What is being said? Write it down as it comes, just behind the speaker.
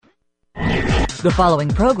The following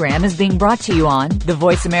program is being brought to you on the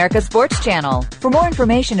Voice America Sports Channel. For more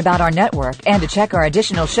information about our network and to check our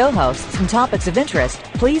additional show hosts and topics of interest,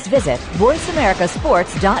 please visit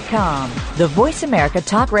voiceamericasports.com. The Voice America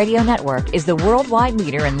Talk Radio Network is the worldwide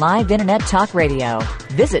leader in live Internet talk radio.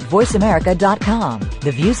 Visit voiceamerica.com.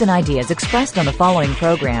 The views and ideas expressed on the following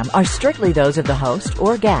program are strictly those of the host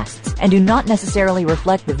or guests and do not necessarily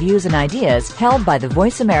reflect the views and ideas held by the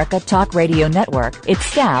Voice America Talk Radio Network, its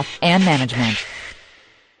staff, and management.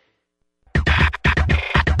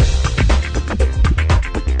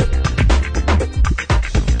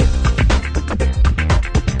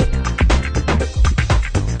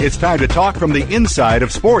 It's time to talk from the inside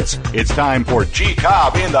of sports. It's time for G.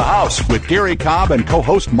 Cobb in the House with Gary Cobb and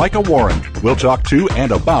co-host Micah Warren. We'll talk to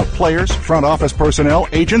and about players, front office personnel,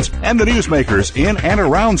 agents, and the newsmakers in and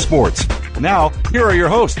around sports. Now, here are your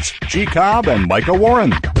hosts, G. Cobb and Micah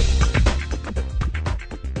Warren.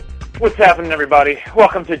 What's happening, everybody?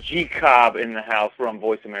 Welcome to G. Cobb in the House. We're on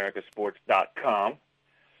voiceamericasports.com.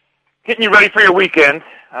 Getting you ready for your weekend,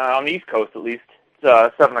 on the East Coast at least.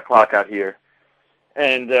 It's 7 o'clock out here.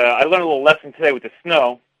 And I learned a little lesson today with the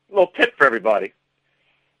snow. A little tip for everybody.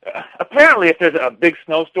 Apparently, if there's a big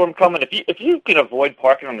snowstorm coming, if you can avoid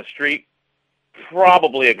parking on the street,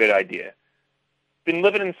 probably a good idea. Been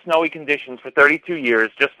living in snowy conditions for 32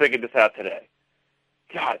 years, just figured this out today.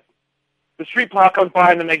 God, the street plow comes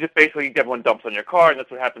by, and then they just basically, everyone dumps on your car, and that's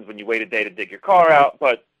what happens when you wait a day to dig your car out.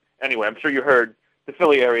 But anyway, I'm sure you heard the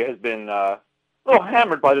Philly area has been a little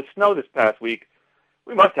hammered by the snow this past week.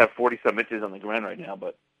 We must have 40-some inches on the ground right now,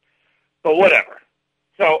 but whatever.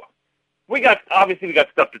 So we got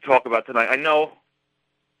stuff to talk about tonight. I know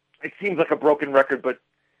it seems like a broken record, but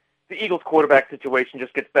the Eagles quarterback situation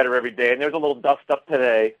just gets better every day, and there's a little dust up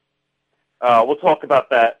today. We'll talk about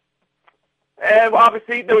that. And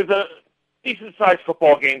obviously there was a decent-sized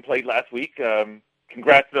football game played last week.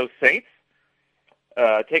 Congrats to those Saints.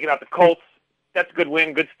 Taking out the Colts. That's a good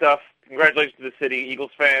win, good stuff. Congratulations to the city,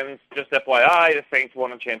 Eagles fans. Just FYI, the Saints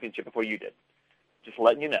won a championship before you did. Just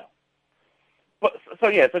letting you know. But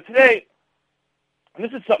so today, and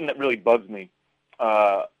this is something that really bugs me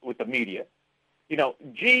with the media. You know,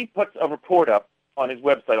 G puts a report up on his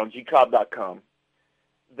website on gcobb.com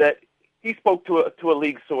that he spoke to a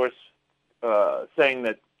league source saying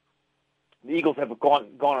that the Eagles have gone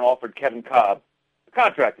and offered Kevin Cobb a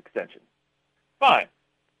contract extension. Fine.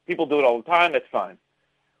 People do it all the time. That's fine.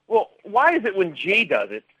 Well, why is it when G does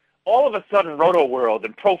it, all of a sudden Roto World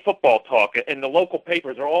and Pro Football Talk and the local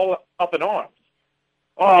papers are all up in arms?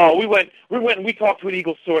 Oh, we went and we talked to an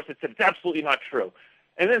Eagles source that said it's absolutely not true.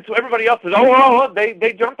 And then so everybody else says,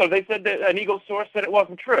 they jumped on. They said that an Eagles source said it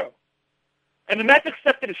wasn't true. And then that's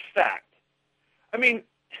accepted as fact. I mean,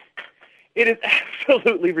 it is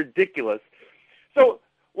absolutely ridiculous. So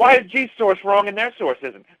why is G's source wrong and their source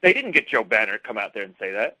isn't? They didn't get Joe Banner to come out there and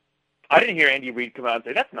say that. I didn't hear Andy Reid come out and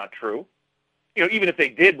say, that's not true. You know, even if they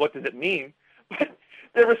did, what does it mean? But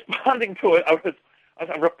they're responding to a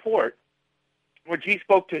report where G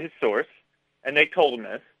spoke to his source, and they told him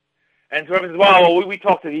this. And so everyone says, well, we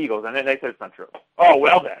talked to the Eagles, and then they said it's not true. Oh,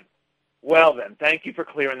 well then. Well then. Thank you for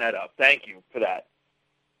clearing that up. Thank you for that.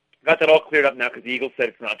 Got that all cleared up now because the Eagles said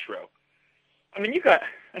it's not true. I mean, you got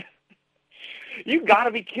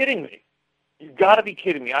to be kidding me. You got to be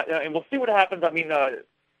kidding me. And we'll see what happens. I mean,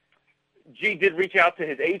 G did reach out to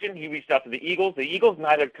his agent. He reached out to the Eagles. The Eagles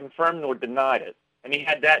neither confirmed nor denied it, and he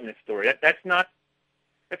had that in his story. That's not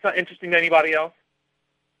interesting to anybody else.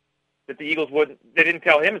 That the Eagles they didn't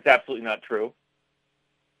tell him it's absolutely not true.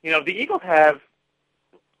 You know, the Eagles have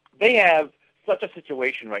such a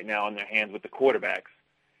situation right now on their hands with the quarterbacks.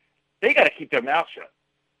 They got to keep their mouth shut.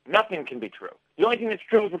 Nothing can be true. The only thing that's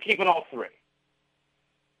true is we're keeping all three,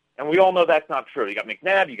 and we all know that's not true. You got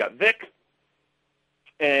McNabb, you got Vic,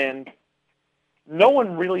 and no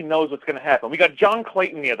one really knows what's going to happen. We got John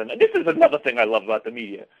Clayton the other night. This is another thing I love about the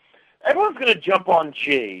media. Everyone's going to jump on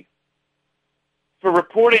G for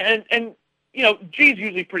reporting, and you know, G's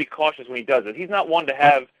usually pretty cautious when he does it. He's not one to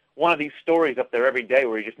have one of these stories up there every day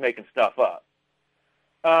where he's just making stuff up.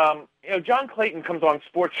 You know, John Clayton comes on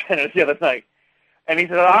SportsCenter the other night, and he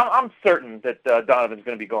said, I'm certain that Donovan's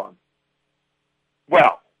going to be gone.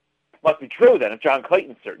 Well, must be true then if John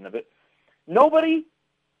Clayton's certain of it.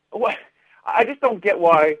 I just don't get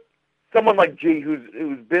why someone like G,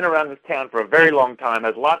 who's been around this town for a very long time,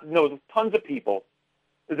 knows tons of people,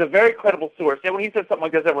 is a very credible source. And when he says something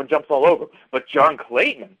like this, everyone jumps all over. But John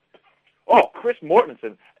Clayton, Chris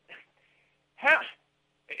Mortensen,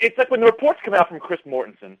 it's like when the reports come out from Chris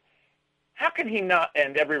Mortensen, how can he not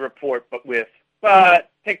end every report but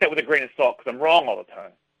take that with a grain of salt because I'm wrong all the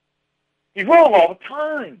time? He's wrong all the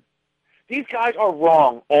time. These guys are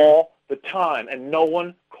wrong all the time, and no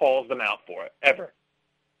one calls them out for it, ever.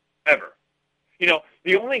 Ever. You know,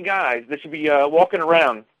 the only guys that should be walking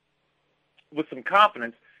around with some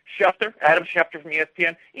confidence, Adam Schefter from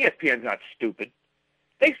ESPN. ESPN's not stupid.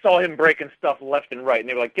 They saw him breaking stuff left and right, and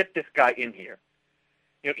they were like, get this guy in here.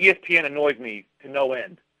 You know, ESPN annoys me to no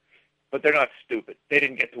end, but they're not stupid. They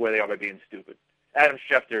didn't get to where they are by being stupid. Adam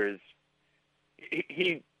Schefter is,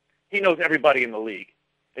 he knows everybody in the league.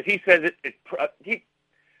 If he says it, he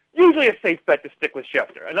usually a safe bet to stick with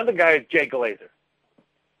Schefter. Another guy is Jay Glazer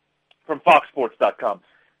from FoxSports.com.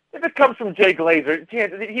 If it comes from Jay Glazer,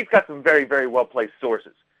 he's got some very, very well-placed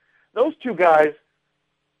sources. Those two guys,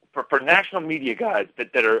 for national media guys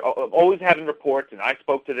that are always having reports, and I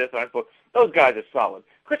spoke to this, those guys are solid.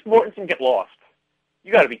 Chris Mortensen get lost.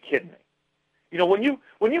 You got to be kidding me. You know, when you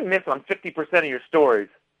miss on 50% of your stories,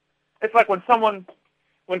 it's like when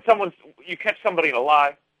you catch somebody in a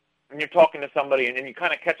lie, and you're talking to somebody, and you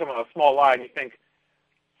kind of catch them on a small lie, and you think,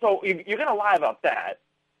 so you're going to lie about that.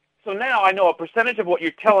 So now I know a percentage of what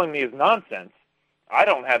you're telling me is nonsense. I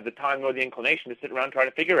don't have the time nor the inclination to sit around trying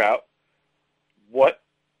to figure out what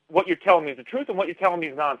you're telling me is the truth and what you're telling me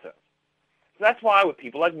is nonsense. So that's why with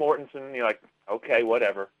people like Mortensen, you're like, okay,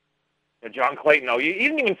 whatever. You know, John Clayton, you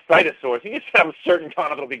didn't even cite a source. You just said, I'm certain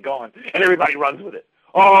Donovan will be gone, and everybody runs with it.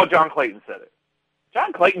 Oh, John Clayton said it.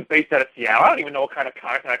 John Clayton's based out of Seattle. I don't even know what kind of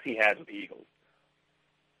contacts he has with the Eagles.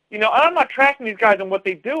 You know, I'm not tracking these guys on what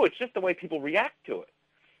they do. It's just the way people react to it.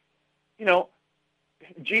 You know,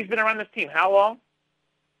 G's been around this team how long?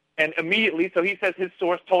 And immediately, so he says his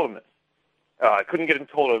source told him this. I couldn't get him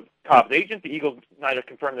told of Cobb's agent. The Eagles neither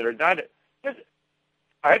confirmed it or denied it.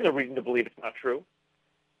 I have no reason to believe it's not true.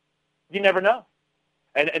 You never know.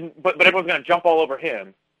 But everyone's going to jump all over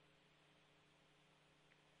him.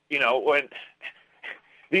 You know, when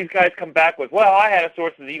these guys come back with, well, I had a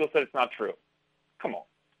source and the Eagles said it's not true. Come on.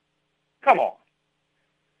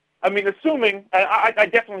 I mean, assuming, I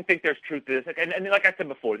definitely think there's truth to this. And like I said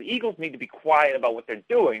before, the Eagles need to be quiet about what they're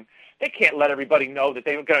doing. They can't let everybody know that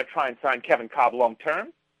they were going to try and sign Kevin Cobb long term.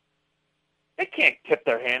 They can't tip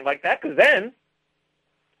their hand like that, because then,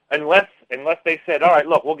 unless they said, all right,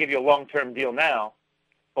 look, we'll give you a long-term deal now,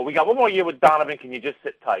 but we got one more year with Donovan, can you just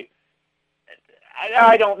sit tight?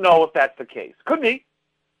 I don't know if that's the case. Could be.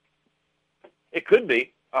 It could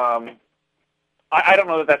be. I don't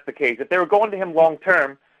know that that's the case. If they were going to him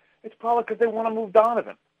long-term, it's probably because they want to move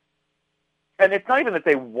Donovan. And it's not even that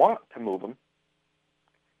they want to move him.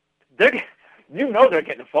 They're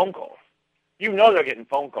getting phone calls. They're getting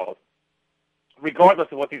phone calls, regardless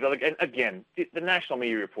of what these other, and again, the national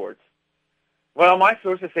media reports. Well, my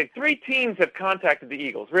sources say 3 teams have contacted the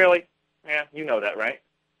Eagles. Really? Yeah, you know that, right?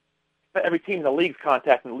 But every team in the league's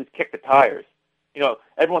contacting at least kick the tires. You know,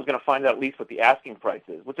 everyone's going to find out at least what the asking price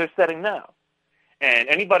is, which they're setting now. And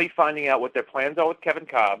anybody finding out what their plans are with Kevin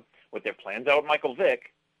Cobb, what their plans are with Michael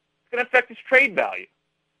Vick, it's going to affect his trade value.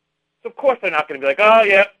 So, of course, they're not going to be like, oh,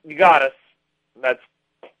 yeah, you got us. That's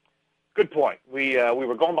good point. We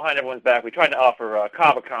were going behind everyone's back. We tried to offer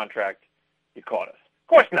Cobb a contract. You caught us. Of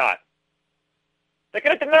course not. They're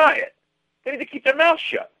going to deny it. They need to keep their mouth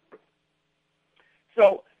shut.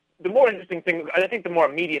 So the more interesting thing, I think the more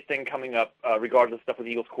immediate thing coming up, regardless of stuff with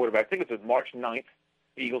the Eagles quarterback, I think it was March 9th.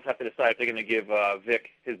 The Eagles have to decide if they're going to give Vic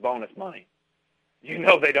his bonus money. You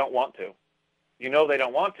know they don't want to.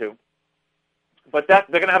 But they're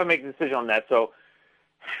going to have to make a decision on that. So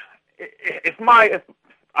I might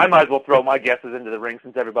as well throw my guesses into the ring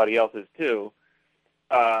since everybody else is too.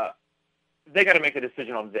 They got to make a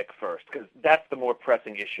decision on Vic first, because that's the more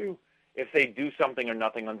pressing issue. If they do something or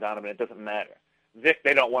nothing on Donovan, it doesn't matter. Vic,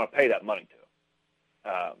 they don't want to pay that money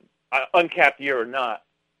to. Uncapped year or not,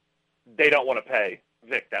 they don't want to pay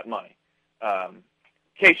Vic that money. In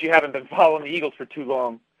case you haven't been following the Eagles for too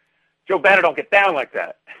long, Joe Banner don't get down like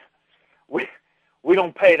that. We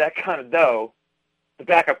don't pay that kind of dough to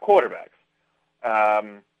backup quarterbacks.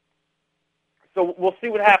 So we'll see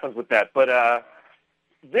what happens with that. But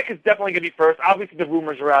Vic is definitely going to be first. Obviously, the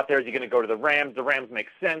rumors are out there. Is he going to go to the Rams? The Rams make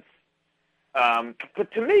sense.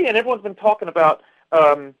 But to me, and everyone's been talking about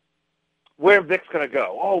where Vic's going to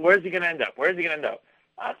go. Oh, where's he going to end up?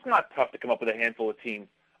 It's not tough to come up with a handful of teams.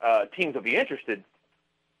 Teams will be interested.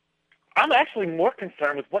 I'm actually more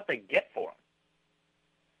concerned with what they get for him.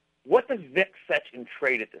 What does Vic fetch in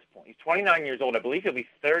trade at this point? He's 29 years old. I believe he'll be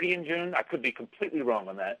 30 in June. I could be completely wrong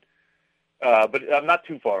on that. But I'm not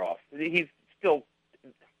too far off. He's still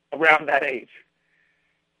around that age.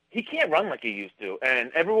 He can't run like he used to.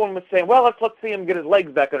 And everyone was saying, well, let's see him get his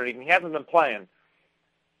legs back underneath him. He hasn't been playing.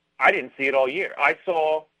 I didn't see it all year. I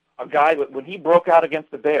saw a guy, when he broke out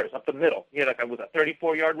against the Bears, up the middle, he had a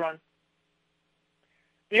 34-yard run.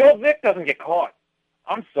 The old Vic doesn't get caught.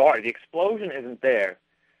 I'm sorry, the explosion isn't there.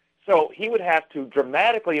 So he would have to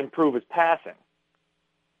dramatically improve his passing.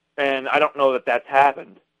 And I don't know that that's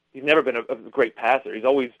happened. He's never been a great passer. He's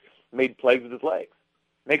always made plays with his legs.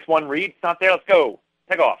 Makes one read, it's not there, let's go.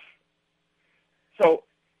 Take off. So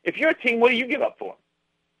if you're a team, what do you give up for him?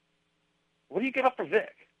 What do you give up for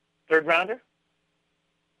Vic? Third rounder?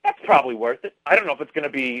 That's probably worth it. I don't know if it's going to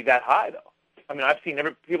be that high, though. I mean, I've seen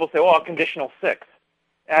people say, a conditional 6.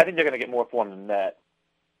 I think they're going to get more for him than that.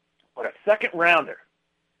 But a second rounder,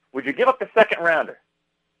 would you give up the second rounder?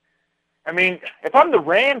 I mean, if I'm the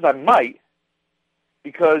Rams, I might,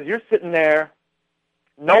 because you're sitting there,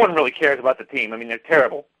 no one really cares about the team. I mean, they're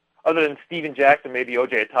terrible. Other than Steven Jackson, maybe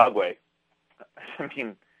O.J. Atogwe. I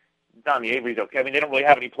mean, Donnie Avery's okay. I mean, they don't really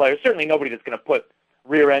have any players. Certainly nobody that's going to put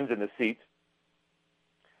rear ends in the seats.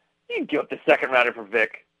 You can give up the second rounder for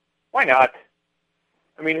Vic. Why not?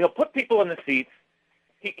 I mean, he'll put people in the seats.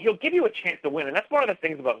 He'll give you a chance to win, and that's one of the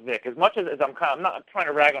things about Vic. As much as I'm not trying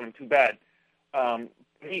to rag on him too bad,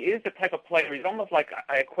 he is the type of player. He's almost like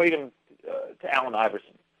I equate him to Allen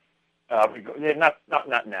Iverson.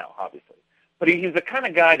 Not now, obviously, but he's the kind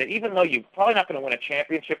of guy that even though you're probably not going to win a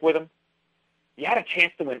championship with him, you had a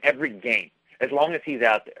chance to win every game as long as he's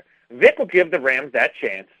out there. Vic will give the Rams that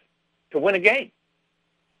chance to win a game,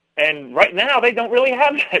 and right now they don't really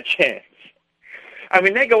have that chance. I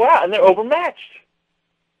mean, they go out and they're overmatched.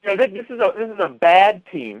 You know, this is a bad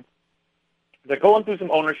team. They're going through some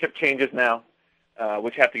ownership changes now,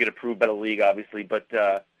 which have to get approved by the league, obviously. But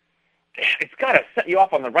it's got to set you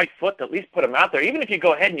off on the right foot to at least put them out there, even if you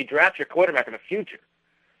go ahead and you draft your quarterback in the future.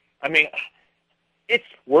 I mean, it's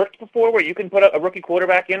worked before where you can put a rookie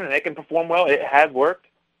quarterback in and they can perform well. It has worked.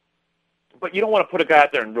 But you don't want to put a guy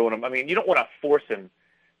out there and ruin him. I mean, you don't want to force him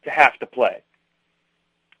to have to play.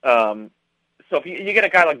 So if you get a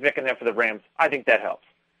guy like Vic in there for the Rams, I think that helps.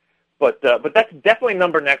 But that's definitely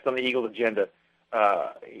number next on the Eagles' agenda.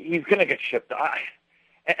 He's going to get shipped.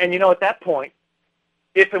 And, you know, at that point,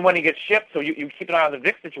 if and when he gets shipped, so you keep an eye on the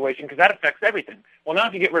Vic situation because that affects everything. Well, now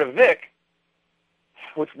if you get rid of Vic,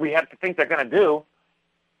 which we have to think they're going to do,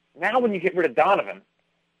 now when you get rid of Donovan,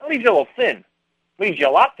 that leaves you a little thin. It leaves you a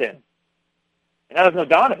lot thin. And now there's no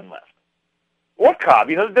Donovan left. Or Cobb.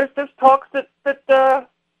 You know, there's talks that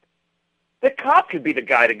Cobb could be the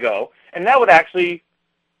guy to go. And that would actually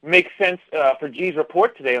make sense for G's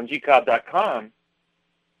report today on gcobb.com.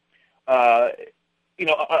 You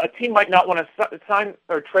know, a team might not want to sign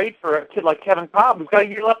or trade for a kid like Kevin Cobb who's got a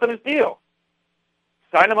year left on his deal.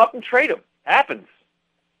 Sign him up and trade him. Happens.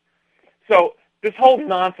 So this whole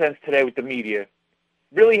nonsense today with the media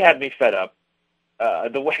really had me fed up.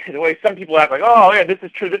 The way some people act like, oh, yeah, this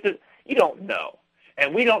is true. You don't know.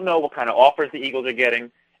 And we don't know what kind of offers the Eagles are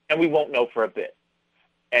getting, and we won't know for a bit.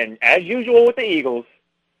 And as usual with the Eagles,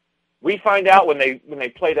 we find out when they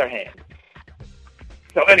play their hand.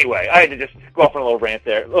 So anyway, I had to just go off on a little rant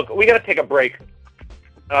there. Look, we got to take a break.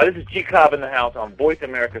 This is G. Cobb in the House on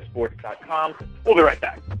VoiceAmericaSports.com. We'll be right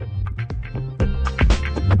back.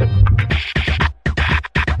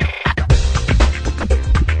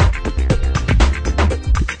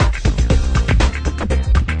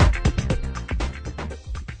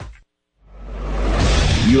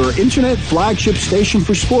 Your internet flagship station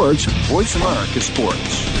for sports, Voice America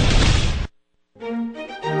Sports.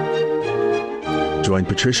 Join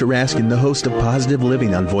Patricia Raskin, the host of Positive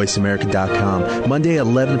Living on VoiceAmerica.com, Monday at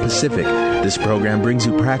 11 Pacific. This program brings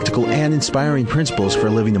you practical and inspiring principles for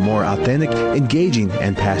living a more authentic, engaging,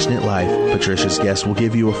 and passionate life. Patricia's guests will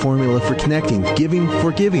give you a formula for connecting, giving,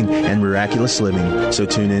 forgiving, and miraculous living. So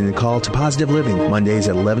tune in and call to Positive Living, Mondays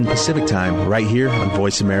at 11 Pacific Time, right here on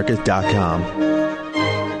VoiceAmerica.com.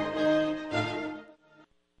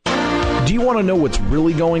 Do you want to know what's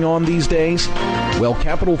really going on these days? Well,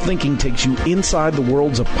 Capital Thinking takes you inside the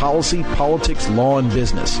worlds of policy, politics, law, and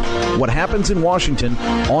business. What happens in Washington,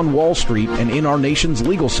 on Wall Street, and in our nation's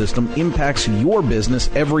legal system impacts your business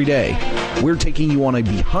every day. We're taking you on a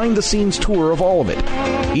behind-the-scenes tour of all of it.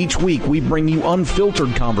 Each week, we bring you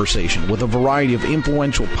unfiltered conversation with a variety of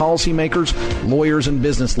influential policymakers, lawyers, and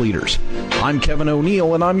business leaders. I'm Kevin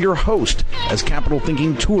O'Neill, and I'm your host as Capital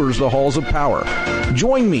Thinking tours the halls of power.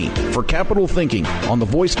 Join me for Capital Thinking on the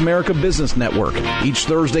Voice America Business Network each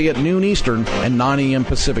Thursday at noon Eastern and 9 a.m.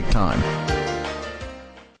 Pacific Time.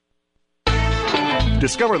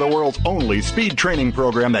 Discover the world's only speed training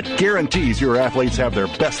program that guarantees your athletes have their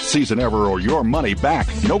best season ever or your money back.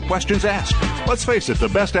 No questions asked. Let's face it, the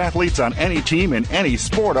best athletes on any team in any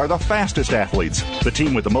sport are the fastest athletes. The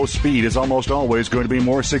team with the most speed is almost always going to be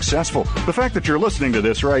more successful. The fact that you're listening to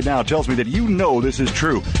this right now tells me that you know this is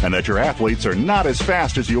true and that your athletes are not as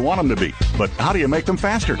fast as you want them to be. But how do you make them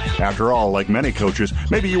faster? After all, like many coaches,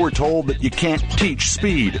 maybe you were told that you can't teach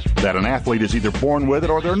speed, that an athlete is either born with it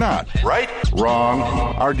or they're not. Right? Wrong.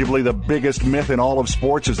 Arguably the biggest myth in all of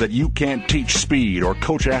sports is that you can't teach speed or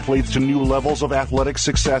coach athletes to new levels of athletic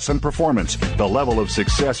success and performance. The level of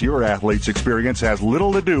success your athletes experience has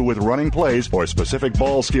little to do with running plays or specific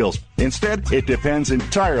ball skills. Instead, it depends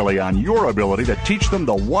entirely on your ability to teach them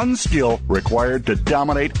the one skill required to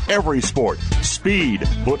dominate every sport: speed.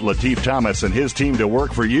 Put Lateef Thomas and his team to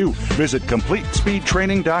work for you. Visit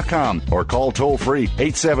CompleteSpeedTraining.com or call toll-free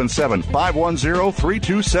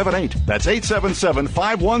 877-510-3278. That's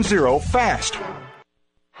 877-510-FAST.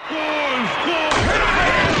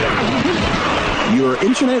 Your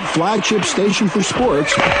internet flagship station for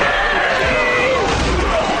sports.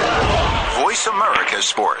 Voice America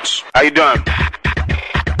Sports. How you doing?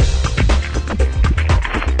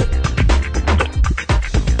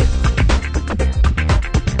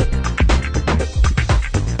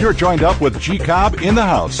 You're joined up with G. Cobb in the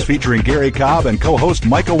House, featuring Gary Cobb and co-host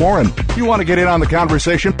Micah Warren. You want to get in on the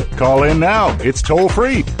conversation? Call in now. It's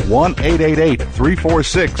toll-free.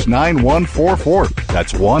 1-888-346-9144.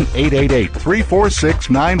 That's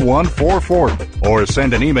 1-888-346-9144. Or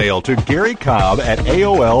send an email to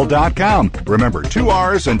GaryCobb@AOL.com. Remember, 2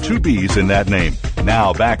 R's and 2 B's in that name.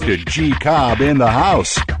 Now back to G. Cobb in the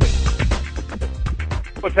House.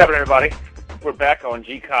 What's happening, everybody? We're back on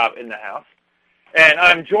G. Cobb in the House. And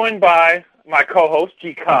I'm joined by my co-host,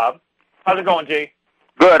 G. Cobb. How's it going, G?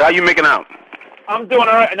 Good. How you making out? I'm doing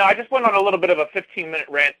all right. No, I just went on a little bit of a 15-minute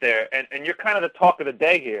rant there, and you're kind of the talk of the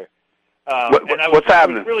day here. What's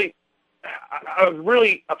happening? I was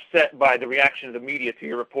really upset by the reaction of the media to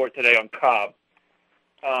your report today on Cobb.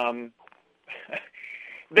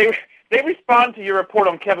 They respond to your report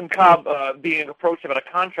on Kevin Cobb being approached about a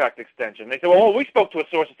contract extension. They say, well, we spoke to a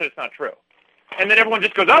source that said it's not true. And then everyone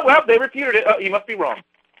just goes, oh, well, they refuted it. Oh, you must be wrong.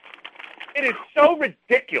 It is so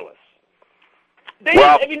ridiculous. First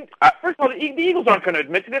of all, the Eagles aren't going to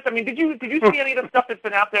admit to this. I mean, did you see any of the stuff that's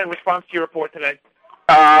been out there in response to your report today?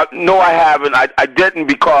 No, I haven't. I didn't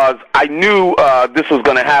because I knew this was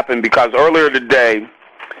going to happen because earlier today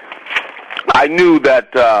I knew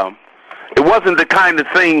that it wasn't the kind of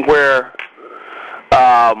thing where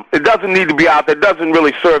it doesn't need to be out there. It doesn't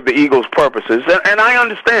really serve the Eagles' purposes, and I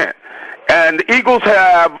understand. And the Eagles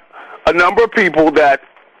have a number of people that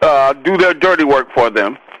do their dirty work for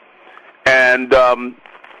them, and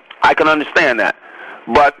I can understand that.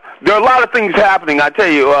 But there are a lot of things happening. I tell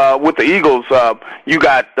you, with the Eagles, you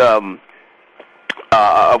got, of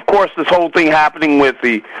course, this whole thing happening with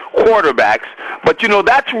the quarterbacks. But, you know,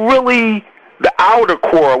 that's really the outer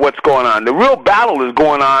core of what's going on. The real battle is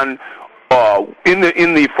going on in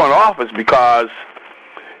the front office because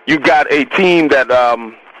you got a team that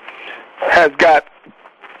has got,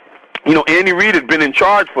 you know, Andy Reid has been in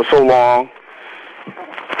charge for so long,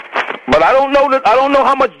 but I don't know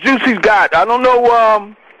how much juice he's got. I don't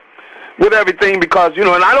know with everything because, you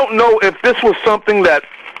know, and I don't know if this was something that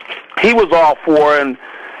he was all for, and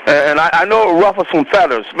I know it ruffles some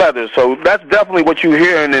feathers. So that's definitely what you're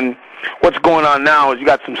hearing, and what's going on now is you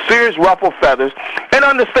got some serious ruffled feathers. And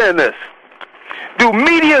understand this: do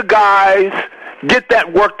media guys get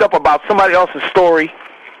that worked up about somebody else's story?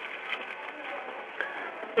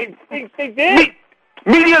 They did.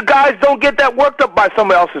 Media guys don't get that worked up by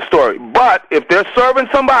somebody else's story. But if they're serving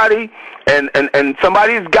somebody and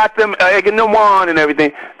somebody's got them egging them on and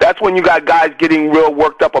everything, that's when you got guys getting real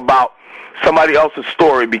worked up about somebody else's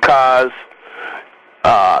story because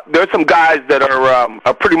there's some guys that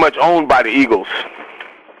are pretty much owned by the Eagles.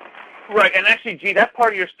 Right, and actually, G, that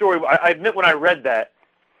part of your story, I admit when I read that,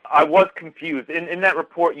 I was confused. In that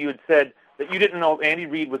report, you had said that you didn't know if Andy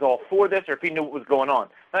Reid was all for this or if he knew what was going on.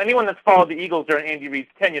 Now, anyone that's followed the Eagles during Andy Reid's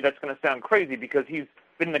tenure, that's going to sound crazy because he's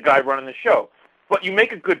been the guy running the show. But you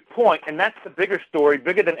make a good point, and that's the bigger story,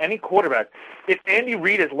 bigger than any quarterback. If Andy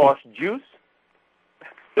Reid has lost juice,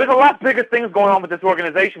 there's a lot bigger things going on with this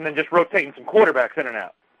organization than just rotating some quarterbacks in and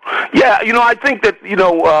out. Yeah, you know, I think that, you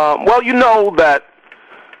know,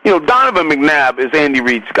 Donovan McNabb is Andy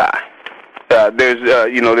Reid's guy.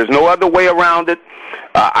 There's no other way around it.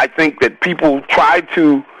 I think that people try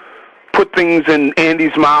to put things in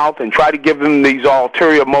Andy's mouth and try to give him these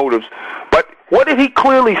ulterior motives. But what did he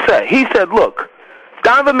clearly say? He said, look,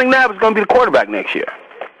 Donovan McNabb is going to be the quarterback next year.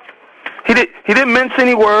 He didn't mince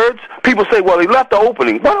any words. People say, well, he left the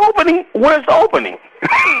opening. What opening? Where's the opening?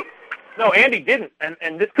 No, Andy didn't,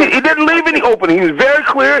 and this. He didn't leave any opening. He was very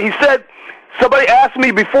clear. He said, somebody asked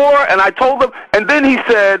me before, and I told them, and then he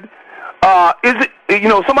said, is it,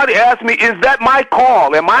 somebody asked me, is that my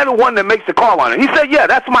call? Am I the one that makes the call on it? He said, yeah,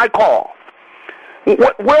 that's my call.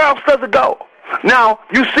 Where else does it go? Now,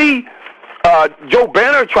 you see, Joe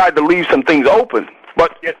Banner tried to leave some things open.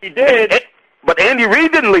 But yes, he did. But Andy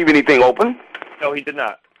Reid didn't leave anything open. No, he did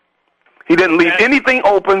not. He didn't leave anything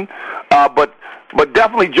open, but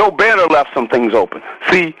definitely Joe Banner left some things open.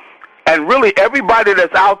 See, and really everybody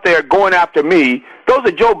that's out there going after me, those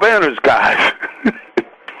are Joe Banner's guys.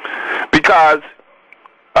 Because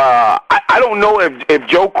I don't know if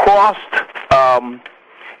Joe crossed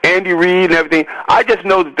Andy Reid and everything. I just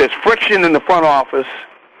know that there's friction in the front office,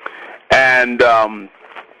 and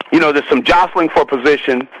there's some jostling for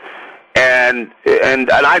position, and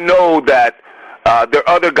I know that there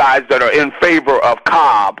are other guys that are in favor of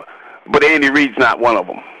Cobb, but Andy Reid's not one of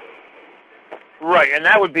them. Right, and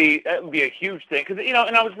that would be a huge thing because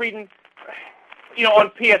and I was reading, on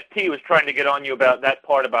PSP was trying to get on you about that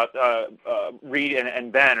part about Reid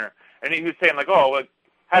and Banner, and he was saying like,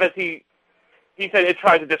 how does he? He said it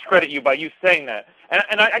tries to discredit you by you saying that,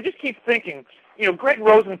 and I just keep thinking, Greg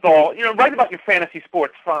Rosenthal, write about your fantasy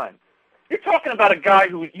sports, fine. You're talking about a guy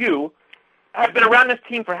who you have been around this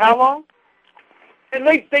team for how long? And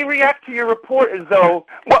they react to your report as though...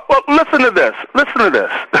 Well, listen to this.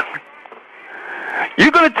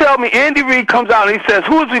 You're going to tell me Andy Reid comes out and he says,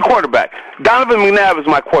 who is the quarterback? Donovan McNabb is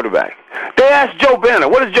my quarterback. They asked Joe Banner.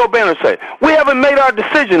 What does Joe Banner say? We haven't made our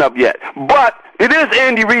decision up yet, but it is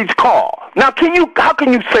Andy Reid's call. Now, how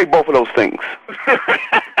can you say both of those things?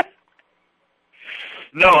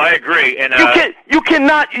 No, I agree. And you're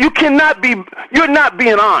not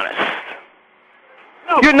being honest.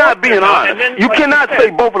 No, you're not being honest. Then, you cannot say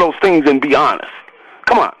both of those things and be honest.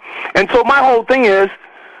 Come on. And so my whole thing is,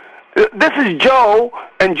 this is Joe,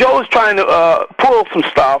 and Joe's trying to pull some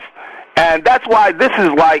stuff, and that's why this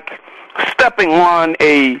is like stepping on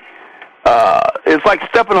it's like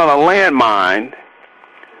stepping on a landmine,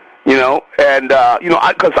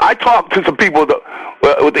 because I talked to some people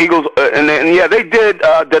with the Eagles, and they did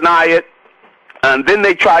deny it, and then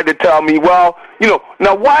they tried to tell me, well,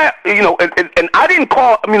 now why, and I didn't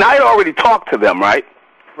call, I had already talked to them, right?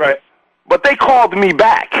 Right. But they called me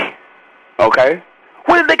back, okay?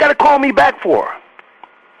 What did they got to call me back for?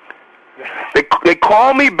 They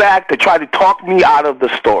called me back to try to talk me out of the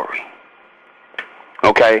story,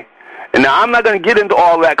 okay? And now I'm not going to get into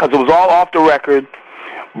all that because it was all off the record,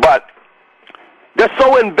 but they're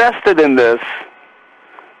so invested in this.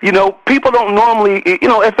 People don't normally,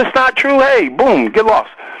 if it's not true, hey, boom, get lost.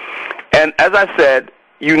 And as I said,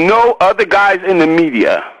 other guys in the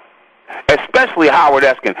media, especially Howard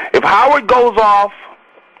Eskin. If Howard goes off,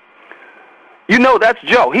 that's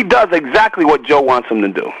Joe. He does exactly what Joe wants him to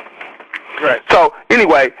do. Right. So,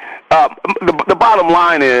 anyway, the bottom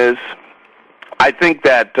line is, I think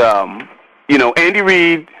that, Andy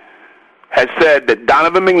Reid has said that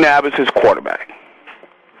Donovan McNabb is his quarterback.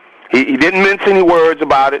 He didn't mince any words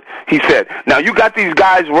about it. He said, now you got these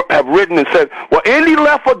guys have written and said, well, Andy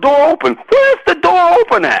left a door open. Where's the door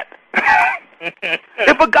open at?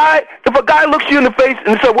 If a guy looks you in the face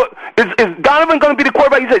and said, "What is Donovan going to be the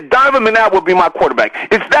quarterback?" He said, "Donovan McNabb will be my quarterback."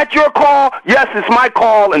 Is that your call? Yes, it's my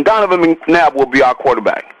call, and Donovan McNabb will be our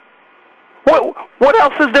quarterback. What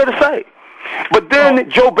else is there to say? But then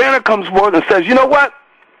Joe Banner comes forward and says, "You know what?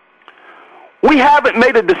 We haven't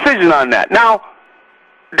made a decision on that." Now,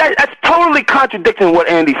 that's totally contradicting what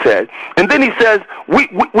Andy said. And then he says,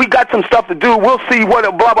 "We got some stuff to do. We'll see what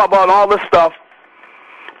blah blah blah and all this stuff."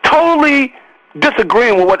 Totally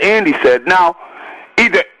disagreeing with what Andy said. Now,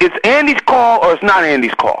 either it's Andy's call or it's not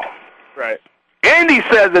Andy's call. Right. Andy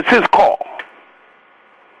says it's his call.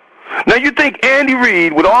 Now, you think Andy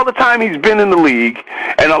Reid, with all the time he's been in the league,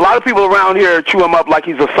 and a lot of people around here chew him up like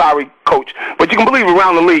he's a sorry coach, but you can believe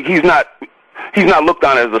around the league he's not looked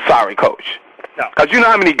on as a sorry coach. No. Because you know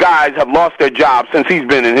how many guys have lost their jobs since he's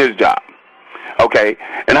been in his job. Okay,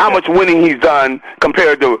 and how much winning he's done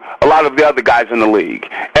compared to a lot of the other guys in the league.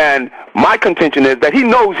 And my contention is that he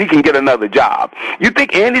knows he can get another job. You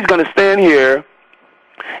think Andy's going to stand here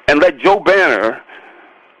and let Joe Banner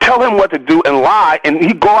tell him what to do and lie, and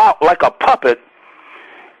he go out like a puppet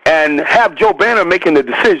and have Joe Banner making the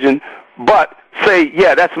decision, but say,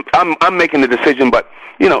 yeah, I'm making the decision, but,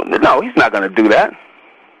 no, he's not going to do that.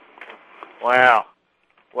 Wow.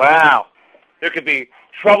 There could be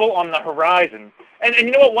trouble on the horizon. And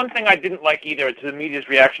you know what? One thing I didn't like either to the media's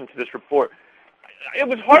reaction to this report, it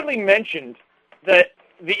was hardly mentioned that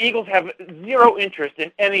the Eagles have zero interest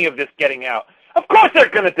in any of this getting out. Of course they're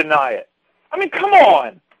going to deny it. I mean, come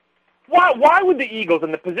on. Why would the Eagles,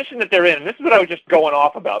 in the position that they're in, and this is what I was just going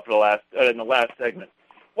off about for in the last segment,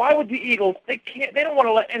 why would the Eagles, they don't want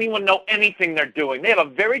to let anyone know anything they're doing. They have a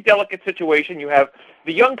very delicate situation. You have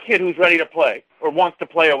the young kid who's ready to play, or wants to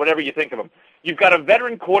play, or whatever you think of him. You've got a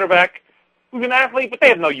veteran quarterback who's an athlete, but they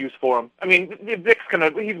have no use for him. I mean, Vic's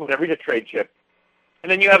he's whatever, he's a trade chip.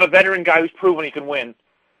 And then you have a veteran guy who's proven he can win,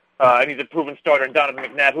 and he's a proven starter in Donovan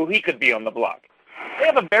McNabb, who he could be on the block. They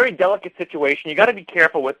have a very delicate situation. You got to be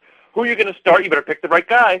careful with who you're going to start. You better pick the right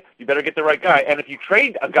guy. You better get the right guy. And if you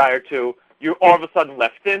trade a guy or two, you're all of a sudden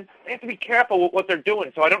left in. They have to be careful with what they're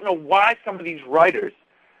doing. So I don't know why some of these writers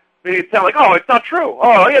made it sound like, oh, it's not true.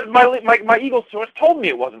 Oh, yeah, my Eagles source told me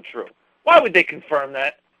it wasn't true. Why would they confirm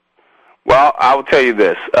that? Well, I will tell you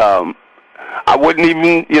this. I wouldn't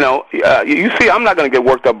even, you see, I'm not going to get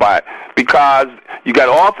worked up by it because you've got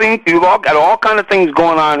all kind of things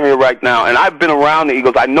going on here right now. And I've been around the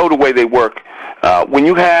Eagles. I know the way they work. When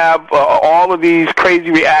you have all of these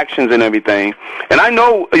crazy reactions and everything, and I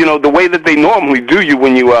know, the way that they normally do you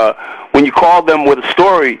when you call them with a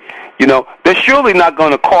story, they're surely not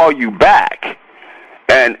going to call you back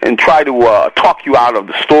and try to talk you out of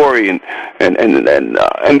the story and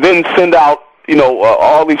then send out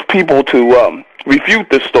all these people to refute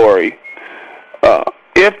the story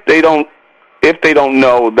if they don't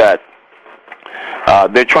know that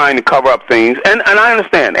they're trying to cover up things. And I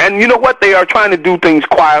understand. And you know what? They are trying to do things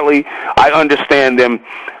quietly. I understand them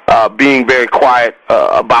being very quiet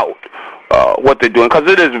about what they're doing because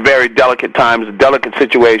it is very delicate times, a delicate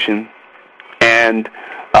situation. And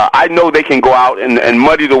I know they can go out and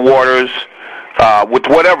muddy the waters with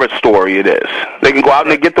whatever story it is. They can go out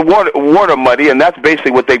and they get the water muddy, and that's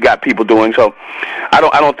basically what they've got people doing. So I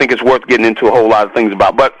don't think it's worth getting into a whole lot of things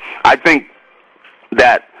about. But I think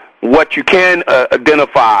that what you can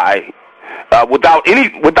identify without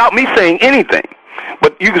me saying anything,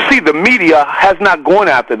 but you can see the media has not gone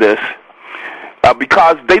after this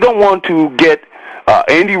because they don't want to get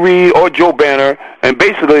Andy Reid or Joe Banner and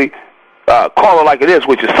basically call it like it is,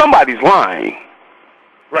 which is somebody's lying.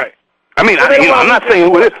 Right. I mean, I'm not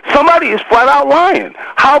saying who it is. Somebody is flat out lying.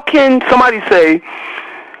 How can somebody say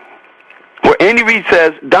where Andy Reid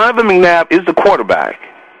says Donovan McNabb is the quarterback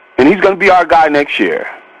and he's going to be our guy next year?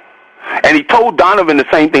 And he told Donovan the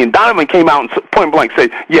same thing. Donovan came out and point blank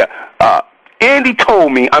said, yeah, Andy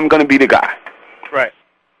told me I'm going to be the guy. Right.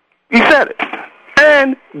 He said it.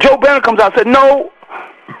 And Joe Banner comes out and said, no,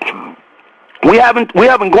 we haven't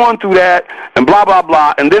gone through that, and blah, blah,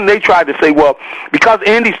 blah. And then they tried to say, well, because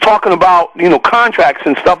Andy's talking about, contracts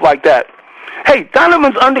and stuff like that. Hey,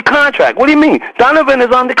 Donovan's under contract. What do you mean? Donovan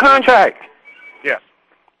is under contract. Yeah.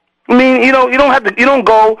 I mean, you don't have to, you don't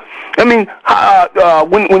go, I mean,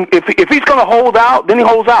 if he's going to hold out, then he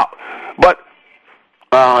holds out. But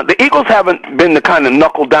the Eagles haven't been the kind of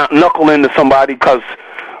knuckle into somebody because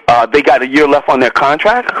they got a year left on their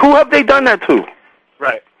contract. Who have they done that to?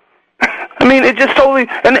 Right. I mean, it just totally,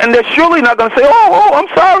 and they're surely not going to say, oh, I'm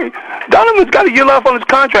sorry, Donovan's got a year left on his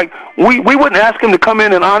contract. We wouldn't ask him to come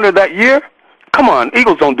in and honor that year. Come on,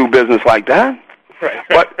 Eagles don't do business like that.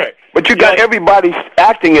 Right. But you got everybody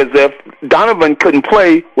acting as if Donovan couldn't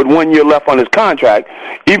play with 1 year left on his contract,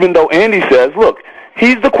 even though Andy says, look,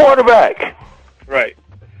 he's the quarterback. Right.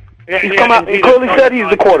 Yeah, he's come out. He clearly said he's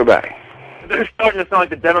the quarterback. They're starting to sound like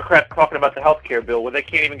the Democrats talking about the health care bill, where they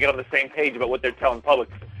can't even get on the same page about what they're telling public.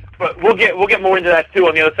 But we'll get more into that, too,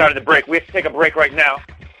 on the other side of the break. We have to take a break right now.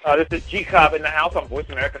 This is G. Cobb in the House on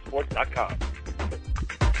VoiceAmericaSports.com.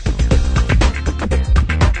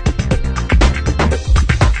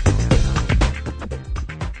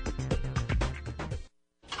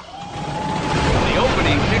 The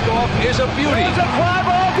opening kickoff is a beauty. There's a fly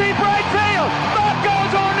ball deep right field. Back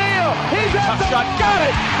goes O'Neal. He's at the shot. Got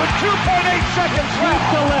it with 2.8 seconds left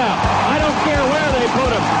to left. I don't care where they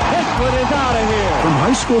put him. This one is out of here. From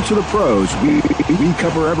high school to the pros, we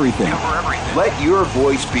cover everything. Let your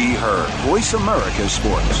voice be heard. Voice America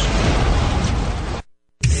Sports.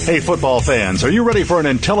 Hey, football fans, are you ready for an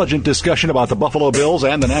intelligent discussion about the Buffalo Bills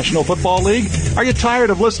and the National Football League? Are you tired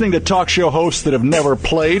of listening to talk show hosts that have never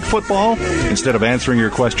played football? Instead of answering your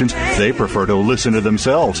questions, they prefer to listen to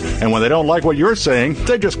themselves. And when they don't like what you're saying,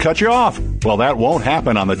 they just cut you off. Well, that won't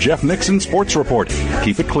happen on the Jeff Nixon Sports Report.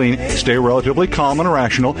 Keep it clean, stay relatively calm and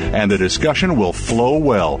rational, and the discussion will flow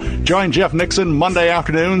well. Join Jeff Nixon Monday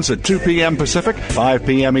afternoons at 2 p.m. Pacific, 5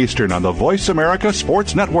 p.m. Eastern on the Voice America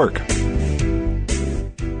Sports Network.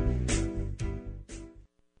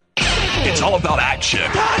 It's all about action.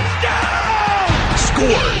 Touchdown!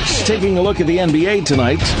 Scores. Taking a look at the NBA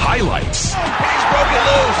tonight. Highlights. He's broken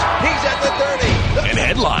loose. He's at the 30. and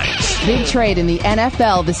headlines. Big trade in the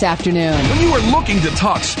NFL this afternoon. When you are looking to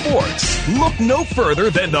talk sports, look no further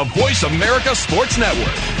than the Voice America Sports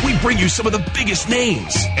Network. We bring you some of the biggest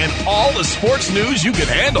names and all the sports news you can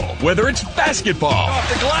handle, whether it's basketball,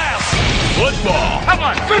 off the glass, football, come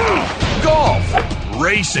on, golf,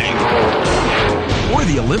 racing, or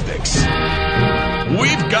the Olympics.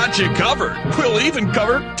 We've got you covered. We'll even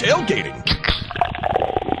cover tailgating.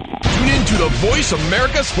 Tune into the Voice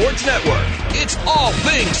America Sports Network. It's all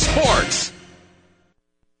things sports.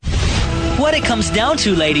 What it comes down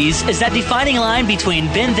to, ladies, is that defining line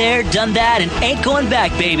between been there, done that, and ain't going back,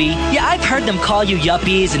 baby. Yeah, I've heard them call you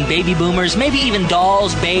yuppies and baby boomers, maybe even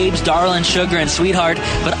dolls, babes, darling, sugar, and sweetheart.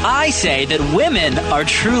 But I say that women are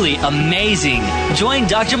truly amazing. Join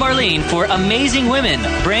Dr. Marlene for Amazing Women,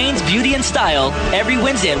 Brains, Beauty, and Style every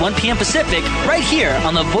Wednesday at 1 p.m. Pacific, right here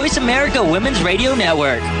on the Voice America Women's Radio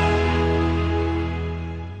Network.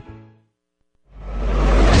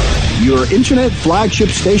 Your internet flagship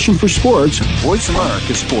station for sports, Voice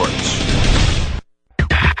America Sports.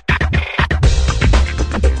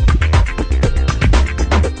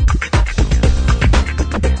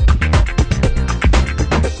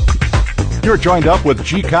 You're joined up with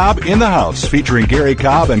G. Cobb in the House, featuring Gary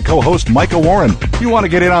Cobb and co-host Micah Warren. You want to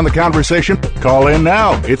get in on the conversation? Call in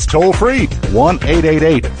now. It's toll-free.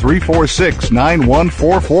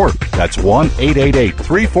 1-888-346-9144. That's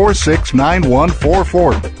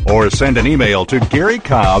 1-888-346-9144. Or send an email to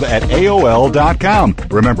GaryCobb@AOL.com.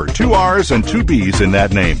 Remember, 2 R's and 2 B's in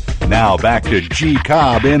that name. Now back to G.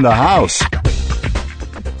 Cobb in the House.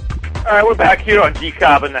 All right, we're back here on G.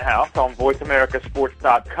 Cobb in the House on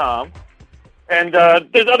VoiceAmericaSports.com. And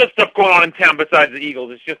there's other stuff going on in town besides the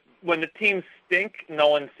Eagles. It's just when the teams stink, no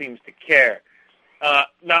one seems to care.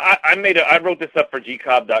 Now, I wrote this up for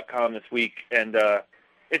gcobb.com this week, and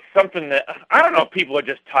it's something that I don't know if people are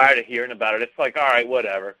just tired of hearing about it. It's like, all right,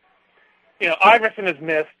 whatever. You know, Iverson has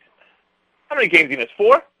missed, how many games he missed?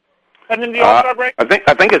 4? And then the All-Star break? I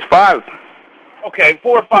think it's 5. Okay,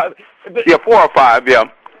 4 or 5. But yeah, 4 or 5, yeah.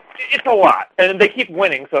 It's a lot, and they keep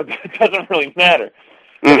winning, so it doesn't really matter.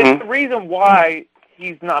 But it's the reason why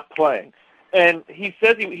he's not playing. And he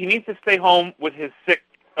says he needs to stay home with his sick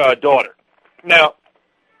daughter. Now,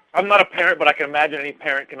 I'm not a parent, but I can imagine any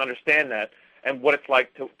parent can understand that and what it's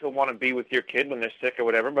like to want to be with your kid when they're sick or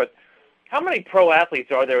whatever. But how many pro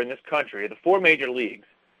athletes are there in this country, the 4 major leagues,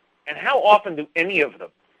 and how often do any of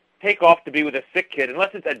them take off to be with a sick kid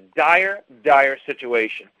unless it's a dire, dire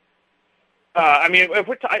situation? I mean, if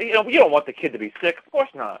we're you don't want the kid to be sick, of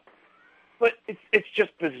course not. But it's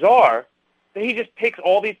just bizarre that he just takes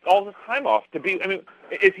all this time off to be. I mean,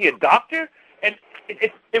 is he a doctor? And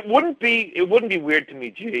it wouldn't be weird to me,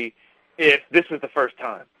 G, if this was the first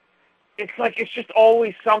time. It's like it's just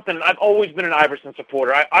always something. I've always been an Iverson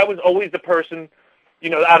supporter. I was always the person,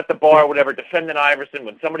 out at the bar or whatever, defending Iverson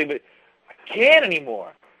when somebody. I can't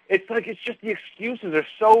anymore. It's like it's just the excuses are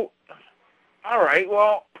so. All right,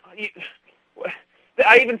 well.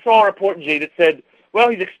 I even saw a report, G, that said, well,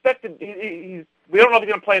 he's expected, we don't know if he's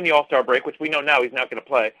going to play in the All-Star break, which we know now he's not going to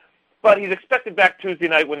play, but he's expected back Tuesday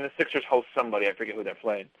night when the Sixers host somebody. I forget who they're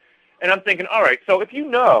playing. And I'm thinking, all right, so if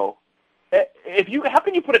how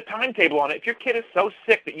can you put a timetable on it if your kid is so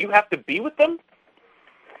sick that you have to be with them?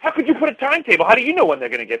 How could you put a timetable? How do you know when they're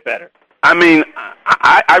going to get better? I mean,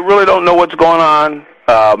 I really don't know what's going on.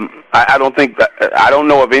 I don't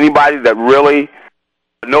know of anybody that really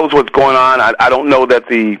knows what's going on. I don't know that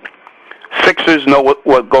the Sixers know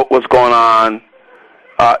what's going on.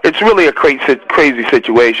 It's really a crazy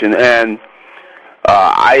situation, and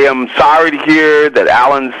I am sorry to hear that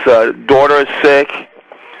Alan's daughter is sick.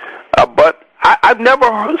 But I've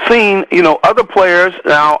never seen, other players.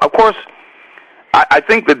 Now, of course, I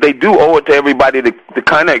think that they do owe it to everybody to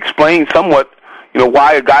kind of explain somewhat,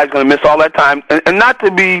 why a guy's going to miss all that time, and not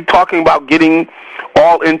to be talking about getting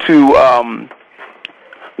all into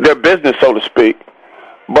their business, so to speak.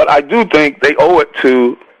 But I do think they owe it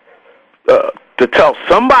to tell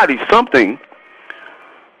somebody something.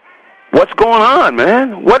 What's going on,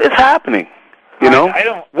 man? What is happening?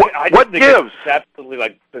 What gives? It's absolutely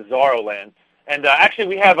like bizarro land. And actually,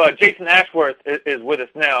 we have Jason Ashworth is with us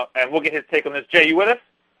now, and we'll get his take on this. Jay, you with us?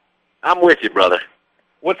 I'm with you, brother.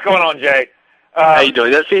 What's going on, Jay? How you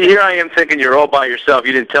doing? See, here I am thinking you're all by yourself.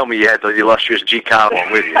 You didn't tell me you had the illustrious G. Cobb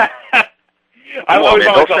on with you.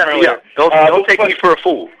 Don't take me for a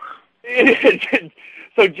fool.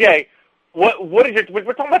 So, Jay, what is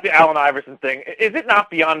we're talking about the Allen Iverson thing. Is it not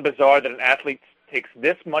beyond bizarre that an athlete takes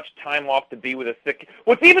this much time off to be with a sick?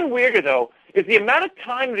 What's even weirder, though, is the amount of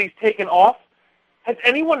time that he's taken off. Has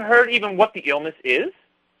anyone heard even what the illness is?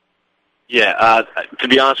 Yeah, to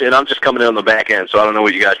be honest, and I'm just coming in on the back end, so I don't know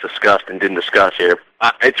what you guys discussed and didn't discuss here.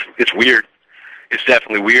 It's weird. It's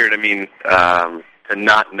definitely weird. I mean, to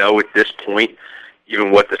not know at this point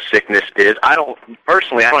even what the sickness is. I don't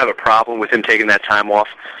have a problem with him taking that time off.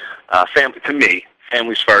 To me,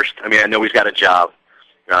 family's first. I mean, I know he's got a job.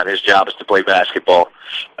 His job is to play basketball.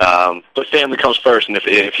 But family comes first, and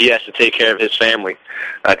if he has to take care of his family,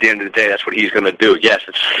 at the end of the day, that's what he's going to do. Yes,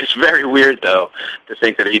 it's very weird, though, to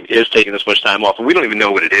think that he is taking this much time off, and we don't even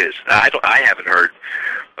know what it is. I haven't heard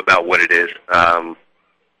about what it is.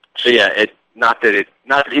 So, yeah, not that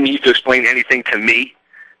he needs to explain anything to me,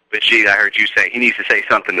 but, gee, I heard you say he needs to say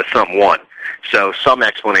something to someone. So some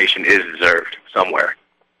explanation is deserved somewhere.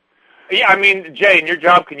 Yeah, I mean, Jay, in your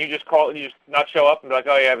job, can you just call and you just not show up and be like,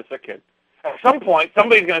 oh, yeah, I have a sick kid? At some point,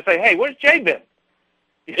 somebody's going to say, hey, where's Jay been?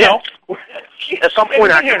 You know? At some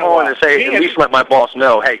point, I can call in and say, at least let my boss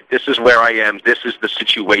know, hey, this is where I am. This is the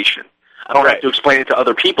situation. I don't have to explain it to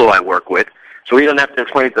other people I work with. So he doesn't have to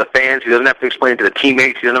explain it to the fans. He doesn't have to explain it to the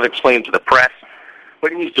teammates. He doesn't have to explain it to the press.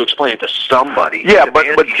 But he needs to explain it to somebody. Yeah, but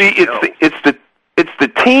see, it's the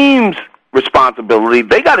team's responsibility.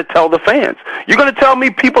 They got to tell the fans. You're going to tell me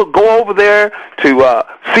people go over there to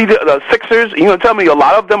see the Sixers? You're going to tell me a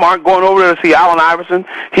lot of them aren't going over there to see Allen Iverson?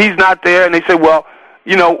 He's not there, and they say, well,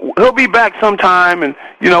 you know, he'll be back sometime, and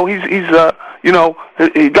you know, he's got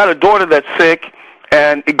a daughter that's sick,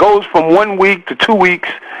 and it goes from 1 week to 2 weeks,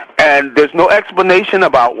 and there's no explanation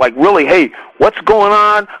about, like, really, hey, what's going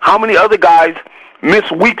on? How many other guys miss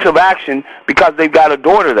weeks of action because they've got a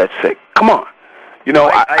daughter that's sick? Come on. You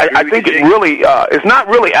know, I think it really, it's not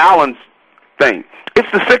really Allen's thing.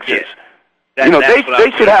 It's the Sixers. Yeah. You know,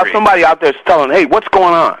 they should have somebody out there telling, hey, what's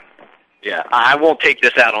going on? Yeah, I won't take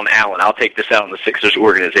this out on Allen. I'll take this out on the Sixers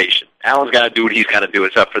organization. Allen's got to do what he's got to do.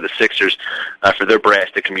 It's up for the Sixers, for their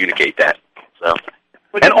brass to communicate that. So,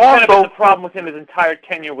 but and also, kind of the problem with him his entire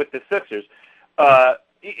tenure with the Sixers.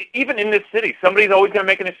 Even in this city, somebody's always going to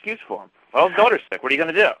make an excuse for him. Well, his daughter's sick. What are you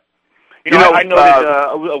going to do? You know, I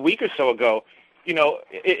noted a week or so ago, you know,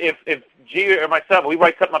 if G or myself, we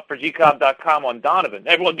write something up for gcobb.com on Donovan,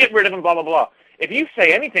 everyone get rid of him, blah, blah, blah. If you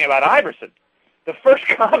say anything about Iverson, the first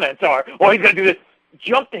comments are, oh, he's going to do this.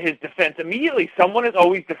 Jump to his defense. Immediately, someone is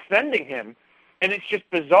always defending him, and it's just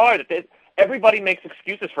bizarre that everybody makes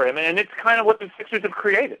excuses for him, and it's kind of what the Sixers have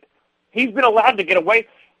created. He's been allowed to get away.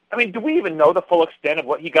 I mean, do we even know the full extent of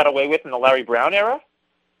what he got away with in the Larry Brown era?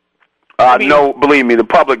 No, believe me, the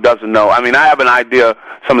public doesn't know. I mean, I have an idea,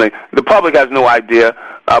 something. The public has no idea.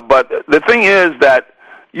 But the thing is that,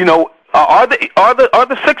 you know, are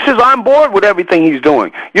the Sixers on board with everything he's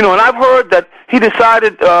doing? You know, and I've heard that he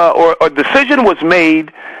decided, or a decision was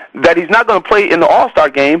made that he's not going to play in the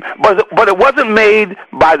All-Star game, but it wasn't made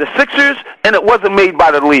by the Sixers and it wasn't made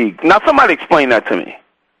by the league. Now, somebody explain that to me.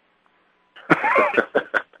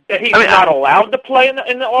 That he's not allowed to play in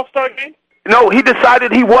the All-Star game? No, he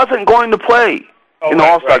decided he wasn't going to play in the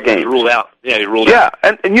All-Star game. He ruled out. Yeah, he ruled out.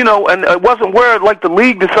 Yeah, and you know, and it wasn't where, like, the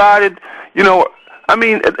league decided, you know, I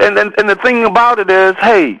mean, and the thing about it is,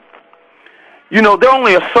 hey, you know, there are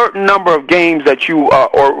only a certain number of games that you,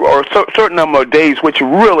 or a certain number of days which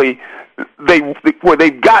really, where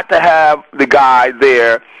they've got to have the guy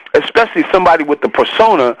there, especially somebody with the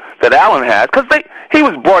persona that Allen has, because he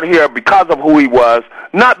was brought here because of who he was,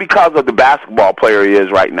 not because of the basketball player he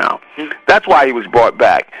is right now. That's why he was brought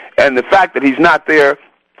back. And the fact that he's not there,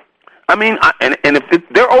 I mean, and if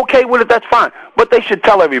they're okay with it, that's fine. But they should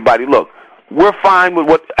tell everybody, look, we're fine with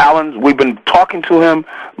what Allen's, we've been talking to him,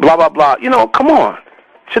 blah, blah, blah. You know, come on.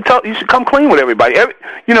 You should come clean with everybody.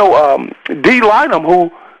 Dee Lynam,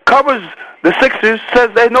 who covers the Sixers,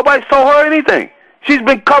 says that nobody told her anything. She's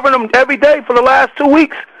been covering them every day for the last 2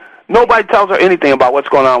 weeks. Nobody tells her anything about what's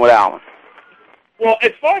going on with Allen. Well,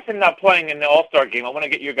 as far as him not playing in the All-Star game, I want to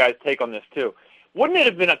get your guys' take on this, too. Wouldn't it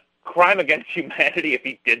have been a crime against humanity if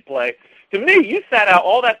he did play? To me, you sat out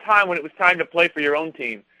all that time when it was time to play for your own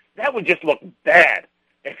team. That would just look bad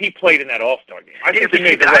if he played in that All-Star game. I think he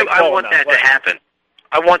made the right call. I want that to happen.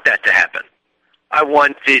 I want that to happen. I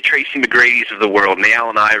want the Tracy McGrady's of the world and the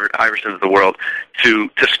Allen Iversons of the world to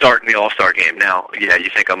start in the All-Star game. Now, yeah, you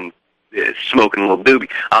think I'm smoking a little doobie.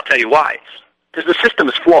 I'll tell you why. Because the system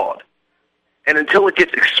is flawed. And until it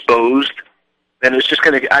gets exposed, then it's just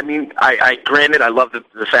going to, I mean, granted, I love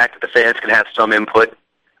the fact that the fans can have some input.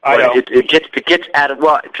 It gets added,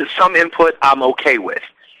 well, to some input I'm okay with.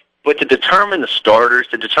 But to determine the starters,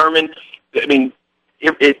 I mean,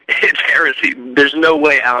 it's heresy. There's no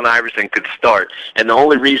way Allen Iverson could start, and the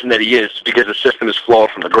only reason that he is because the system is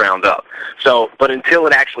flawed from the ground up. So, but until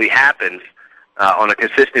it actually happens on a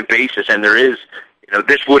consistent basis, and there is, you know,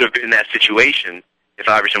 this would have been that situation if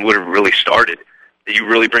Iverson would have really started, that you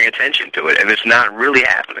really bring attention to it, and it's not really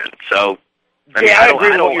happening. So, I mean, I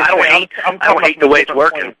don't hate the way it's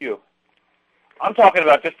working. I'm talking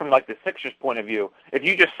about just from like the Sixers' point of view. If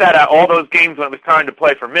you just sat out all those games when it was time to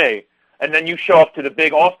play for me, and then you show up to the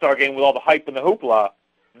big All-Star game with all the hype and the hoopla,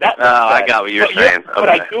 I got what you're saying. But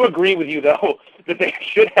I do agree with you, though, that they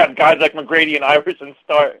should have guys like McGrady and Iverson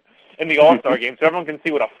start in the All-Star game so everyone can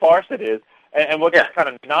see what a farce it is and what this kind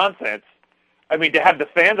of nonsense. I mean, to have the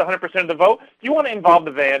fans 100% of the vote, you want to involve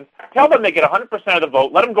the fans, tell them they get 100% of the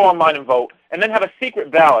vote, let them go online and vote, and then have a secret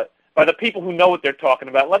ballot by the people who know what they're talking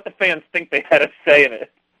about. Let the fans think they had a say in it.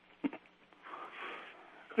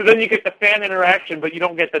 So then you get the fan interaction, but you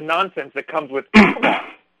don't get the nonsense that comes with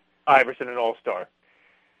Iverson and All-Star.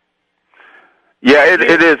 Yeah,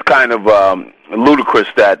 it is kind of ludicrous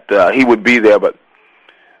that he would be there, but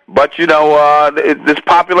you know, this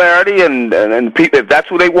popularity and people, if that's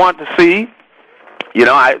who they want to see, you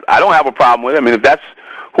know, I don't have a problem with it. I mean, if that's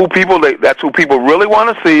who people really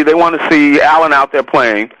want to see, they want to see Allen out there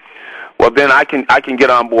playing. Well, then I can get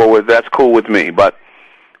on board with it. That's cool with me. But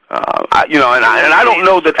you know, and I don't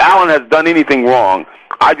know that Allen has done anything wrong.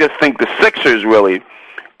 I just think the Sixers really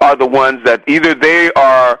are the ones that either they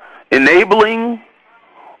are enabling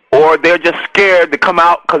or they're just scared to come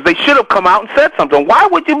out, because they should have come out and said something. Why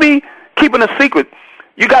would you be keeping a secret?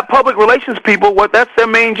 You got public relations people, that's their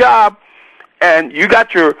main job, and you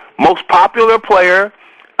got your most popular player.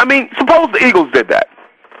 I mean, suppose the Eagles did that.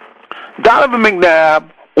 Donovan McNabb,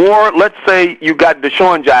 or let's say you got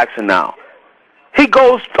Deshaun Jackson now. He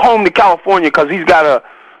goes home to California because he's got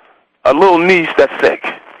a little niece that's sick.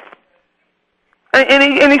 And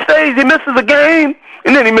he stays, he misses a game,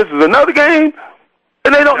 and then he misses another game,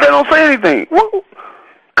 and they don't say anything. Well,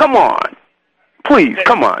 come on. Please,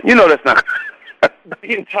 come on. You know that's not...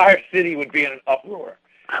 The entire city would be in an uproar.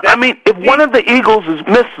 I mean, if one of the Eagles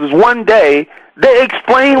misses one day, they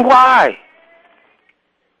explain why.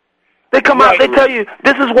 They come out, they tell you,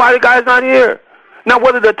 this is why the guy's not here. Now,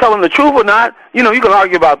 whether they're telling the truth or not, you know, you can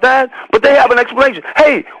argue about that, but they have an explanation.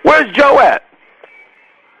 Hey, where's Joe at?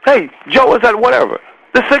 Hey, Joe is at whatever.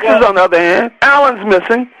 The Sixers, on the other hand, Allen's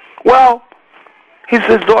missing. Well, his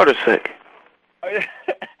daughter's sick.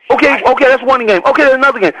 Okay, that's one game. Okay, there's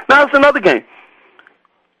another game. Now it's another game.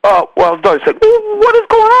 Well, his daughter's sick. What is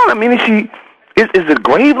going on? I mean, is it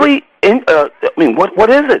gravely? I mean, what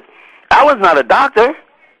is it? Allen's not a doctor.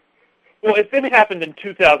 Well, if this happened in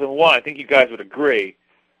 2001, I think you guys would agree.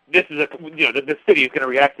 This is the city is going to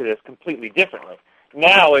react to this completely differently.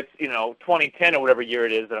 Now it's 2010 or whatever year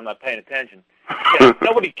it is that I'm not paying attention.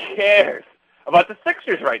 Nobody cares about the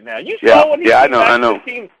Sixers right now. You saw what he did. I know.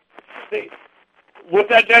 What's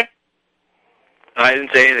that, Jay? I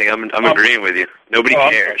didn't say anything. I'm agreeing with you. Nobody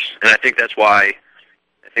cares, and I think that's why.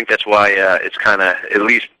 It's kind of, at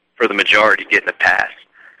least for the majority, getting a pass.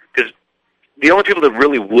 Because the only people that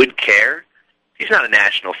really would care, he's not a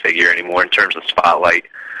national figure anymore in terms of spotlight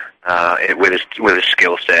with his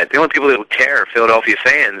skill set. The only people that would care are Philadelphia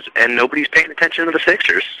fans, and nobody's paying attention to the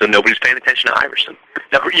Sixers, so nobody's paying attention to Iverson.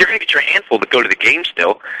 Now, you're going to get your handful that go to the game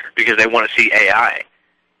still because they want to see AI.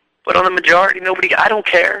 But on the majority, I don't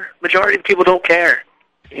care. Majority of people don't care.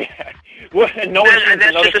 Yeah. Well, and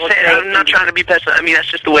that's just to say, I'm not trying to be pessimistic. I mean, that's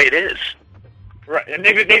just the way it is. Right, and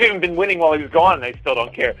they've even been winning while he was gone, and they still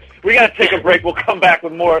don't care. We got to take a break. We'll come back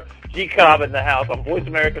with more G. Cobb in the House on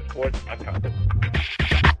VoiceAmericaSports.com. The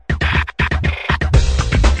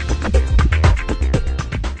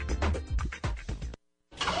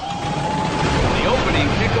opening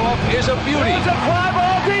kickoff is a beauty. There's a fly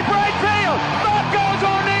ball deep right field. Back goes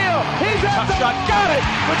O'Neal. He's at the shot. Got it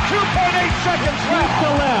with 2.8 seconds left to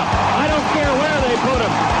left. I don't care where they put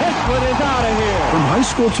him. This one is out of here. From high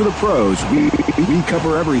school to the pros, we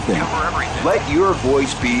cover everything. Let your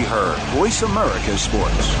voice be heard. Voice America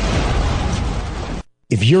Sports.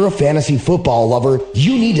 If you're a fantasy football lover,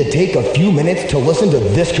 you need to take a few minutes to listen to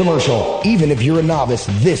this commercial. Even if you're a novice,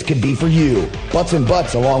 this could be for you. Butts and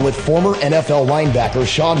Butts, along with former NFL linebacker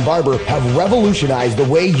Sean Barber, have revolutionized the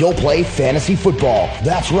way you'll play fantasy football.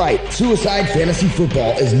 That's right, Suicide Fantasy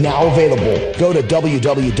Football is now available. Go to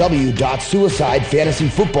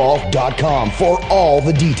www.suicidefantasyfootball.com for all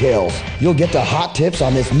the details. You'll get the hot tips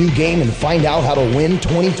on this new game and find out how to win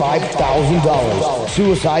 $25,000.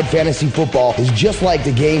 Suicide Fantasy Football is just like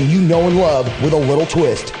the game you know and love with a little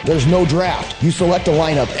twist. There's no draft. You select a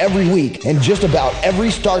lineup every week, and just about every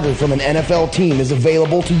starter from an NFL team is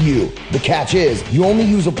available to you. The catch is, you only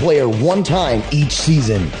use a player one time each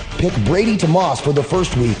season. Pick Brady to Moss for the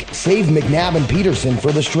first week. Save McNabb and Peterson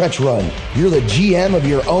for the stretch run. You're the GM of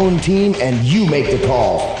your own team, and you make the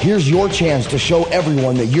call. Here's your chance to show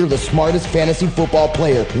everyone that you're the smartest fantasy football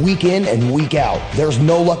player week in and week out. There's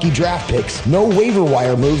no lucky draft picks, no waiver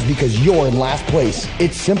wire moves because you're in last place.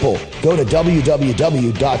 It's simple. Go to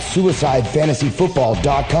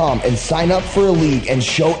www.suicidefantasyfootball.com and sign up for a league and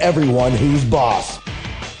show everyone who's boss.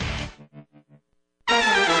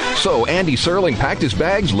 So Andy Serling packed his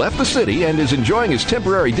bags, left the city, and is enjoying his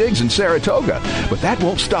temporary digs in Saratoga. But that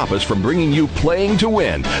won't stop us from bringing you Playing to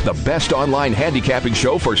Win, the best online handicapping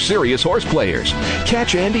show for serious horse players.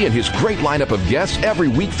 Catch Andy and his great lineup of guests every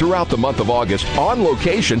week throughout the month of August on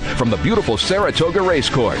location from the beautiful Saratoga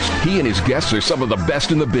Racecourse. He and his guests are some of the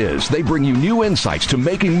best in the biz. They bring you new insights to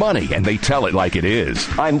making money, and they tell it like it is.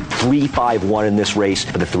 I'm 3-5-1 in this race,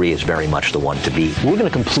 but the 3 is very much the one to beat. We're going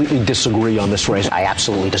to completely disagree on this race. I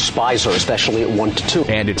absolutely despise her, especially at 1-2.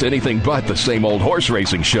 And it's anything but the same old horse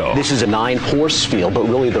racing show. This is a 9-horse field, but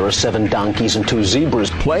really there are 7 donkeys and 2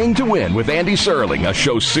 zebras. Playing to Win with Andy Serling, a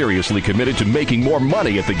show seriously committed to making more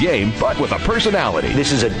money at the game, but with a personality.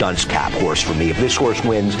 This is a dunce cap horse for me. If this horse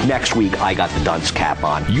wins, next week I got the dunce cap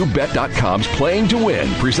on. YouBet.com's Playing to Win,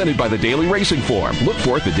 presented by the Daily Racing Form. Look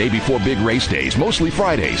for it the day before big race days, mostly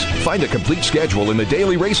Fridays. Find a complete schedule in the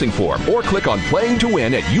Daily Racing Form or click on Playing to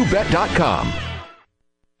Win at YouBet.com.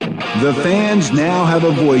 The fans now have a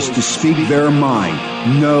voice to speak their mind.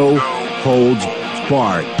 No holds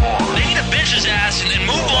barred. They need to bench his ass and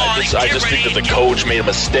move on. I just think that the coach made a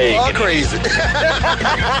mistake. All crazy.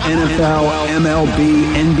 NFL,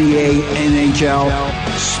 MLB, NBA, NHL.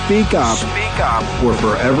 Speak up or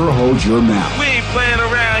forever hold your mouth. We ain't playing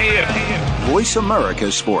around here. Voice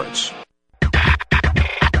America Sports.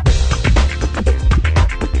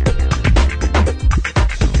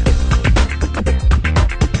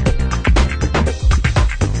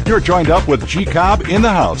 You're joined up with G. Cobb in the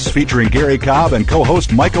House, featuring Gary Cobb and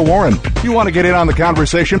co-host Micah Warren. You want to get in on the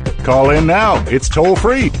conversation? Call in now. It's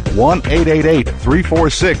toll-free.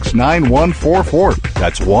 1-888-346-9144.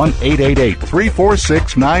 That's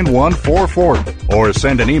 1-888-346-9144. Or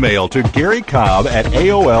send an email to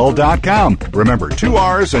GaryCobb@AOL.com. Remember, 2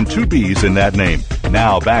 R's and 2 B's in that name.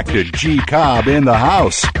 Now back to G. Cobb in the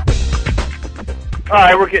House. All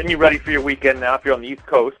right, we're getting you ready for your weekend now if you're on the East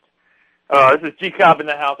Coast. This is G. Cobb in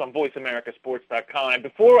the House on VoiceAmericaSports.com. And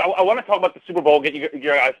before, I want to talk about the Super Bowl, get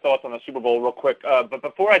your guys' thoughts on the Super Bowl real quick. But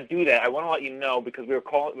before I do that, I want to let you know, because we were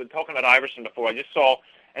talking about Iverson before, I just saw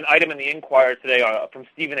an item in the Inquirer today from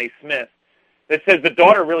Stephen A. Smith that says the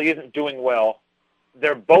daughter really isn't doing well.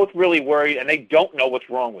 They're both really worried, and they don't know what's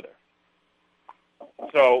wrong with her.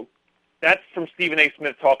 So that's from Stephen A.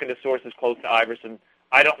 Smith talking to sources close to Iverson.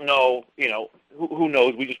 I don't know, who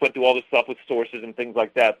knows? We just went through all this stuff with sources and things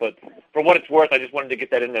like that. But for what it's worth, I just wanted to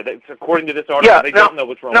get that in there. According to this article, they don't know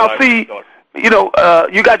what's wrong with Iverson's daughter.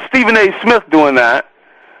 You got Stephen A. Smith doing that.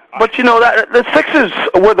 But, that the Sixers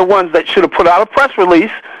were the ones that should have put out a press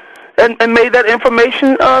release and made that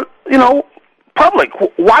information, public.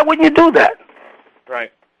 Why wouldn't you do that?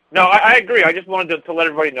 Right. No, I agree. I just wanted to let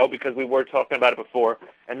everybody know, because we were talking about it before,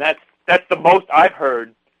 and that's the most I've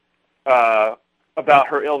heard about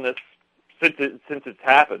her illness since it's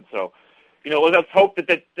happened. So, let's hope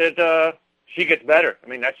that she gets better. I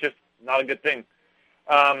mean, that's just not a good thing.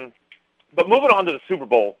 But moving on to the Super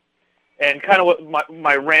Bowl, and kind of what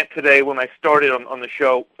my rant today when I started on the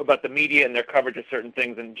show about the media and their coverage of certain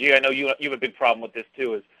things. And G, I know you have a big problem with this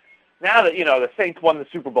too. Is now that the Saints won the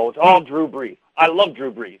Super Bowl, it's all Drew Brees. I love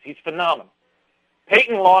Drew Brees. He's phenomenal.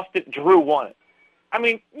 Peyton lost it. Drew won it. I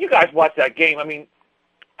mean, you guys watch that game. I mean,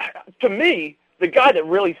 to me, the guy that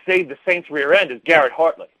really saved the Saints' rear end is Garrett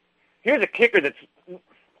Hartley. Here's a kicker that's,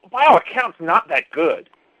 by all accounts, not that good.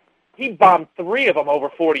 He bombed 3 of them over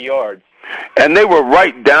 40 yards. And they were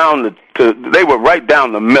right down the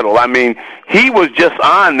middle. I mean, he was just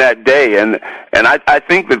on that day, and I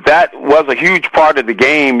think that was a huge part of the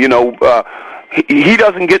game. He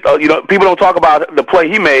doesn't get people don't talk about the play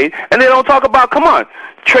he made, and they don't talk about, come on,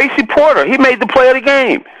 Tracy Porter. He made the play of the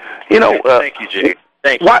game. Thank you, Jay.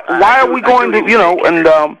 Thank you. Why are we going to,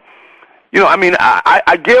 I mean,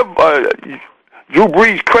 I give Drew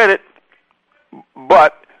Brees credit,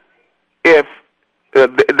 but if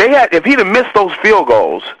he'd have missed those field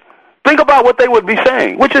goals, think about what they would be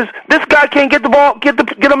saying, which is, this guy can't get the ball, get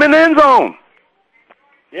him in the end zone.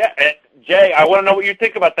 Yeah, and Jay, I want to know what you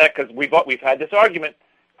think about that, because we've had this argument.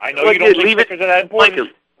 I know you don't think kickers are that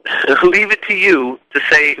important. Michael, leave it to you to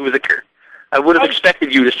say it was a kicker. I would have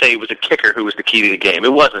expected you to say it was a kicker who was the key to the game.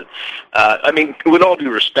 It wasn't. I mean, with all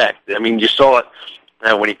due respect, I mean, you saw it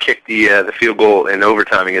when he kicked the field goal in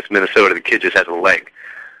overtime against Minnesota. The kid just has a leg.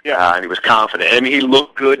 And he was confident. I mean, he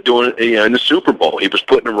looked good doing in the Super Bowl. He was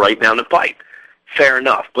putting them right down the pipe. Fair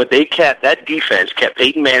enough. But that defense kept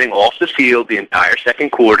Peyton Manning off the field the entire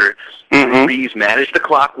second quarter. Mm-hmm. Brees managed the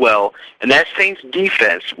clock well. And that Saints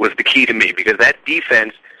defense was the key to me, because that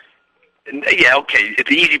defense, yeah, okay, it's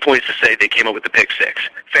the easy points to say they came up with the pick six.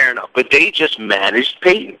 Fair enough. But they just managed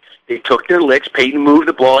Peyton. They took their licks. Peyton moved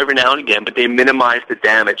the ball every now and again, but they minimized the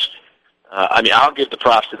damage. I mean, I'll give the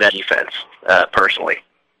props to that defense, personally.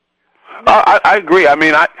 I agree. I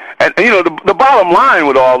mean, the bottom line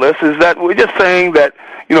with all this is that we're just saying that,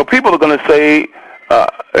 people are going to say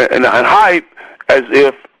and hype as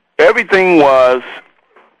if everything was,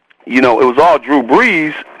 it was all Drew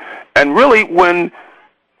Brees, and really when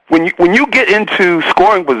you get into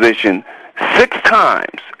scoring position 6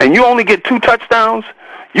 times and you only get 2 touchdowns,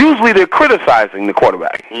 usually they're criticizing the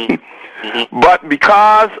quarterback. Mm-hmm. But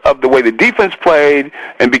because of the way the defense played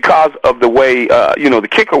and because of the way, the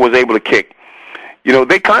kicker was able to kick,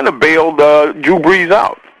 they kind of bailed Drew Brees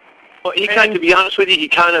out. Well, to be honest with you,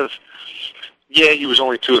 he was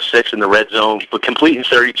only 2 of 6 in the red zone, but completing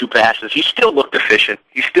 32 passes, he still looked efficient.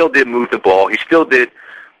 He still did move the ball. He still did,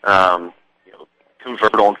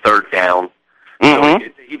 convert on third down. Mm-hmm.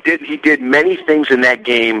 So he did many things in that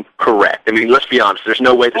game correct. I mean, let's be honest. There's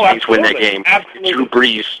no way the Saints win that game. Absolutely. Drew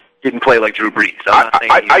Brees didn't play like Drew Brees.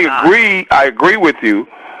 I agree with you,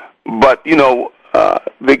 but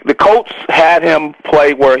the Colts had him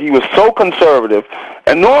play where he was so conservative,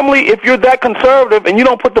 and normally if you're that conservative and you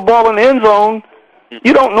don't put the ball in the end zone,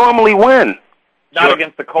 you don't normally win. Not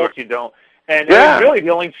against the Colts, you don't. And really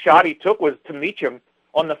the only shot he took was to Meacham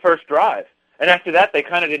on the first drive, and after that they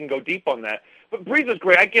kind of didn't go deep on that. But Brees was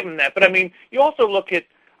great. I give him that. But I mean, you also look at,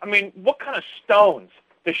 what kind of stones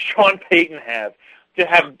does Sean Payton have? To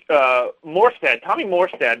have Tommy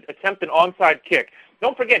Morstead attempt an onside kick.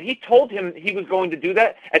 Don't forget, he told him he was going to do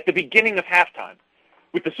that at the beginning of halftime.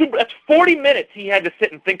 That's 40 minutes he had to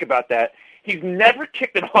sit and think about that. He's never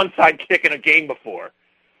kicked an onside kick in a game before.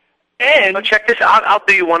 And check this out. I'll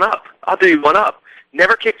do you one up.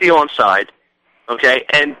 Never kicked the onside, okay?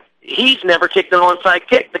 And he's never kicked an onside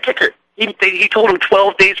kick, the kicker. He told him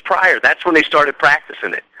 12 days prior. That's when they started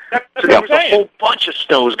practicing it. So there was a whole bunch of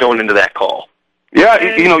stones going into that call.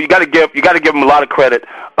 Yeah, you got to give him a lot of credit,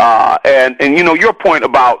 and your point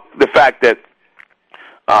about the fact that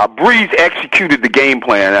Brees executed the game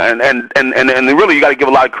plan, and really you got to give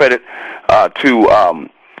a lot of credit to who am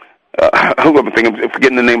I thinking? I'm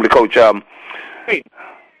forgetting the name of the coach,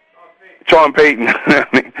 Sean Payton,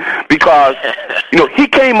 because he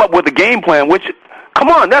came up with a game plan. Which, come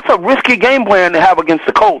on, that's a risky game plan to have against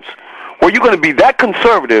the Colts, where you're going to be that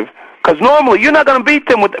conservative. Because normally you're not going to beat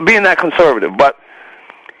them with being that conservative, but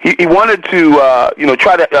he wanted to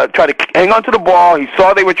try to hang on to the ball. He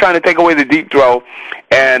saw they were trying to take away the deep throw,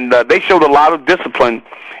 and they showed a lot of discipline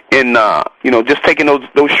in just taking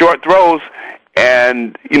those short throws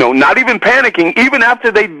and not even panicking even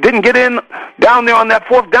after they didn't get in down there on that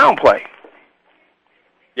 4th down play.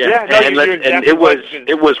 Yeah, and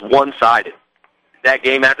it was one-sided. That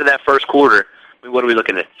game after that first quarter, what are we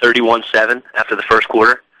looking at? 31-7 after the first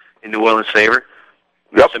quarter in New Orleans' favor.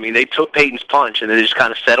 Yep. I mean, they took Peyton's punch, and they just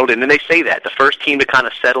kind of settled in. And they say that. The first team to kind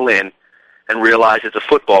of settle in and realize it's a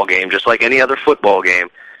football game, just like any other football game,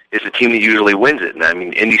 is the team that usually wins it. And, I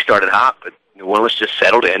mean, Indy started hot, but New Orleans just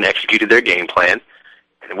settled in, executed their game plan,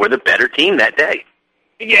 and were the better team that day.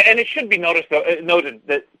 Yeah, and it should be noted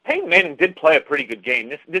that Peyton Manning did play a pretty good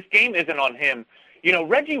game. This game isn't on him.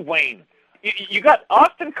 Reggie Wayne, you got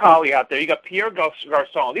Austin Collie out there. You got Pierre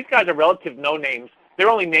Garçon. These guys are relative no-names. They're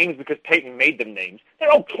only names because Peyton made them names.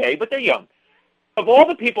 They're okay, but they're young. Of all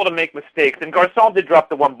the people to make mistakes, and Garçon did drop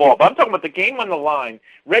the one ball, but I'm talking about the game on the line,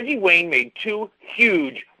 Reggie Wayne made 2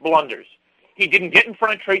 huge blunders. He didn't get in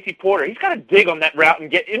front of Tracy Porter. He's got to dig on that route and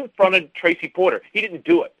get in front of Tracy Porter. He didn't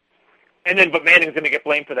do it. But Manning's going to get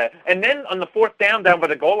blamed for that. And then on the 4th down by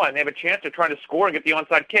the goal line, they have a chance of trying to score and get the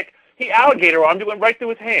onside kick. He alligator-armed it, went right through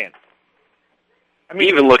his hand. He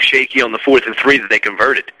even looked shaky on the 4th and 3 that they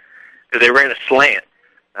converted, because they ran a slant.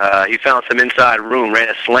 He found some inside room, ran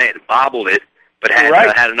a slant, bobbled it, but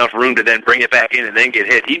had enough room to then bring it back in and then get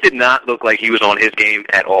hit. He did not look like he was on his game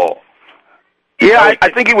at all. Yeah, I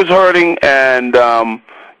think he was hurting, and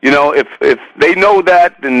if they know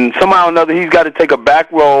that, then somehow or another he's got to take a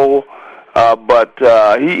back roll. But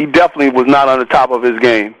he definitely was not on the top of his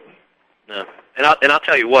game. No, and I'll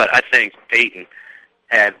tell you what, I think Peyton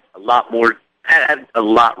had a lot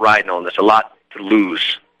riding on this, a lot to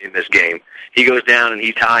lose in this game. He goes down and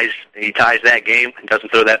he ties that game and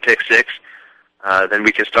doesn't throw that pick six. Then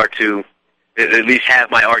we can start to at least have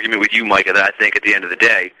my argument with you, Micah, that I think at the end of the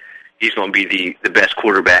day, he's going to be the best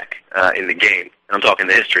quarterback in the game. And I'm talking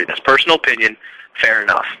the history. That's personal opinion. Fair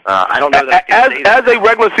enough. I don't know that as a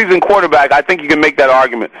regular season quarterback, I think you can make that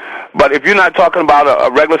argument. But if you're not talking about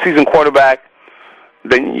a regular season quarterback,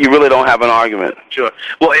 then you really don't have an argument. Sure.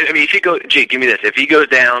 Well, I mean, if he goes, give me this. If he goes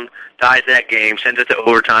down, ties that game, sends it to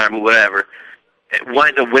overtime or whatever,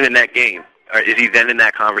 winds up winning that game, is he then in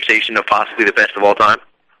that conversation of possibly the best of all time?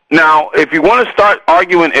 Now, if you want to start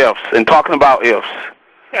arguing ifs and talking about ifs,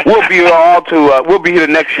 we'll be here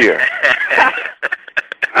next year.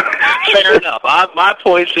 Fair enough. My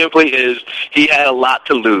point simply is he had a lot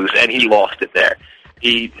to lose, and he lost it there.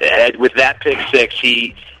 He had, with that pick six,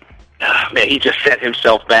 he just set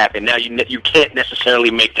himself back, and now you can't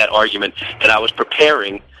necessarily make that argument that I was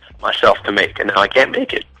preparing myself to make, and now I can't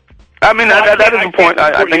make it. I mean, that is the point.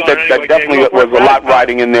 I think that definitely was a lot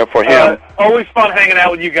riding in there for him. Always fun hanging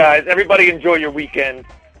out with you guys. Everybody enjoy your weekend.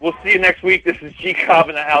 We'll see you next week. This is G. Cobb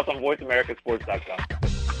in the House on VoiceAmericaSports.com.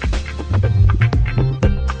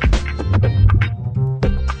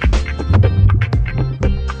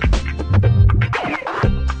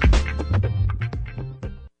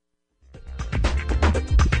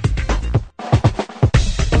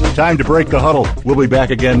 Time to break the huddle. We'll be back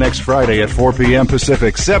again next Friday at 4 p.m.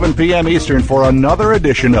 Pacific, 7 p.m. Eastern for another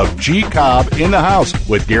edition of G. Cobb in the House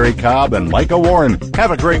with Gary Cobb and Micah Warren.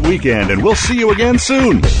 Have a great weekend, and we'll see you again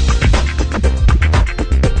soon.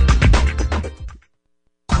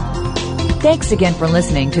 Thanks again for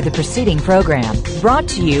listening to the preceding program, brought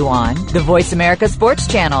to you on the Voice America Sports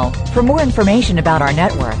Channel. For more information about our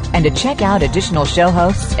network and to check out additional show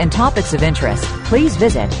hosts and topics of interest, please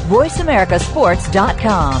visit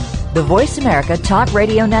VoiceAmericaSports.com. The Voice America Talk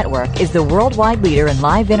Radio Network is the worldwide leader in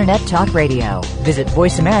live Internet talk radio. Visit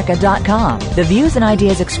VoiceAmerica.com. The views and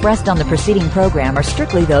ideas expressed on the preceding program are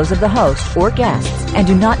strictly those of the host or guests and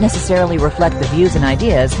do not necessarily reflect the views and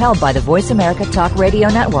ideas held by the Voice America Talk Radio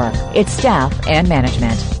Network, its staff, and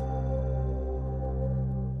management.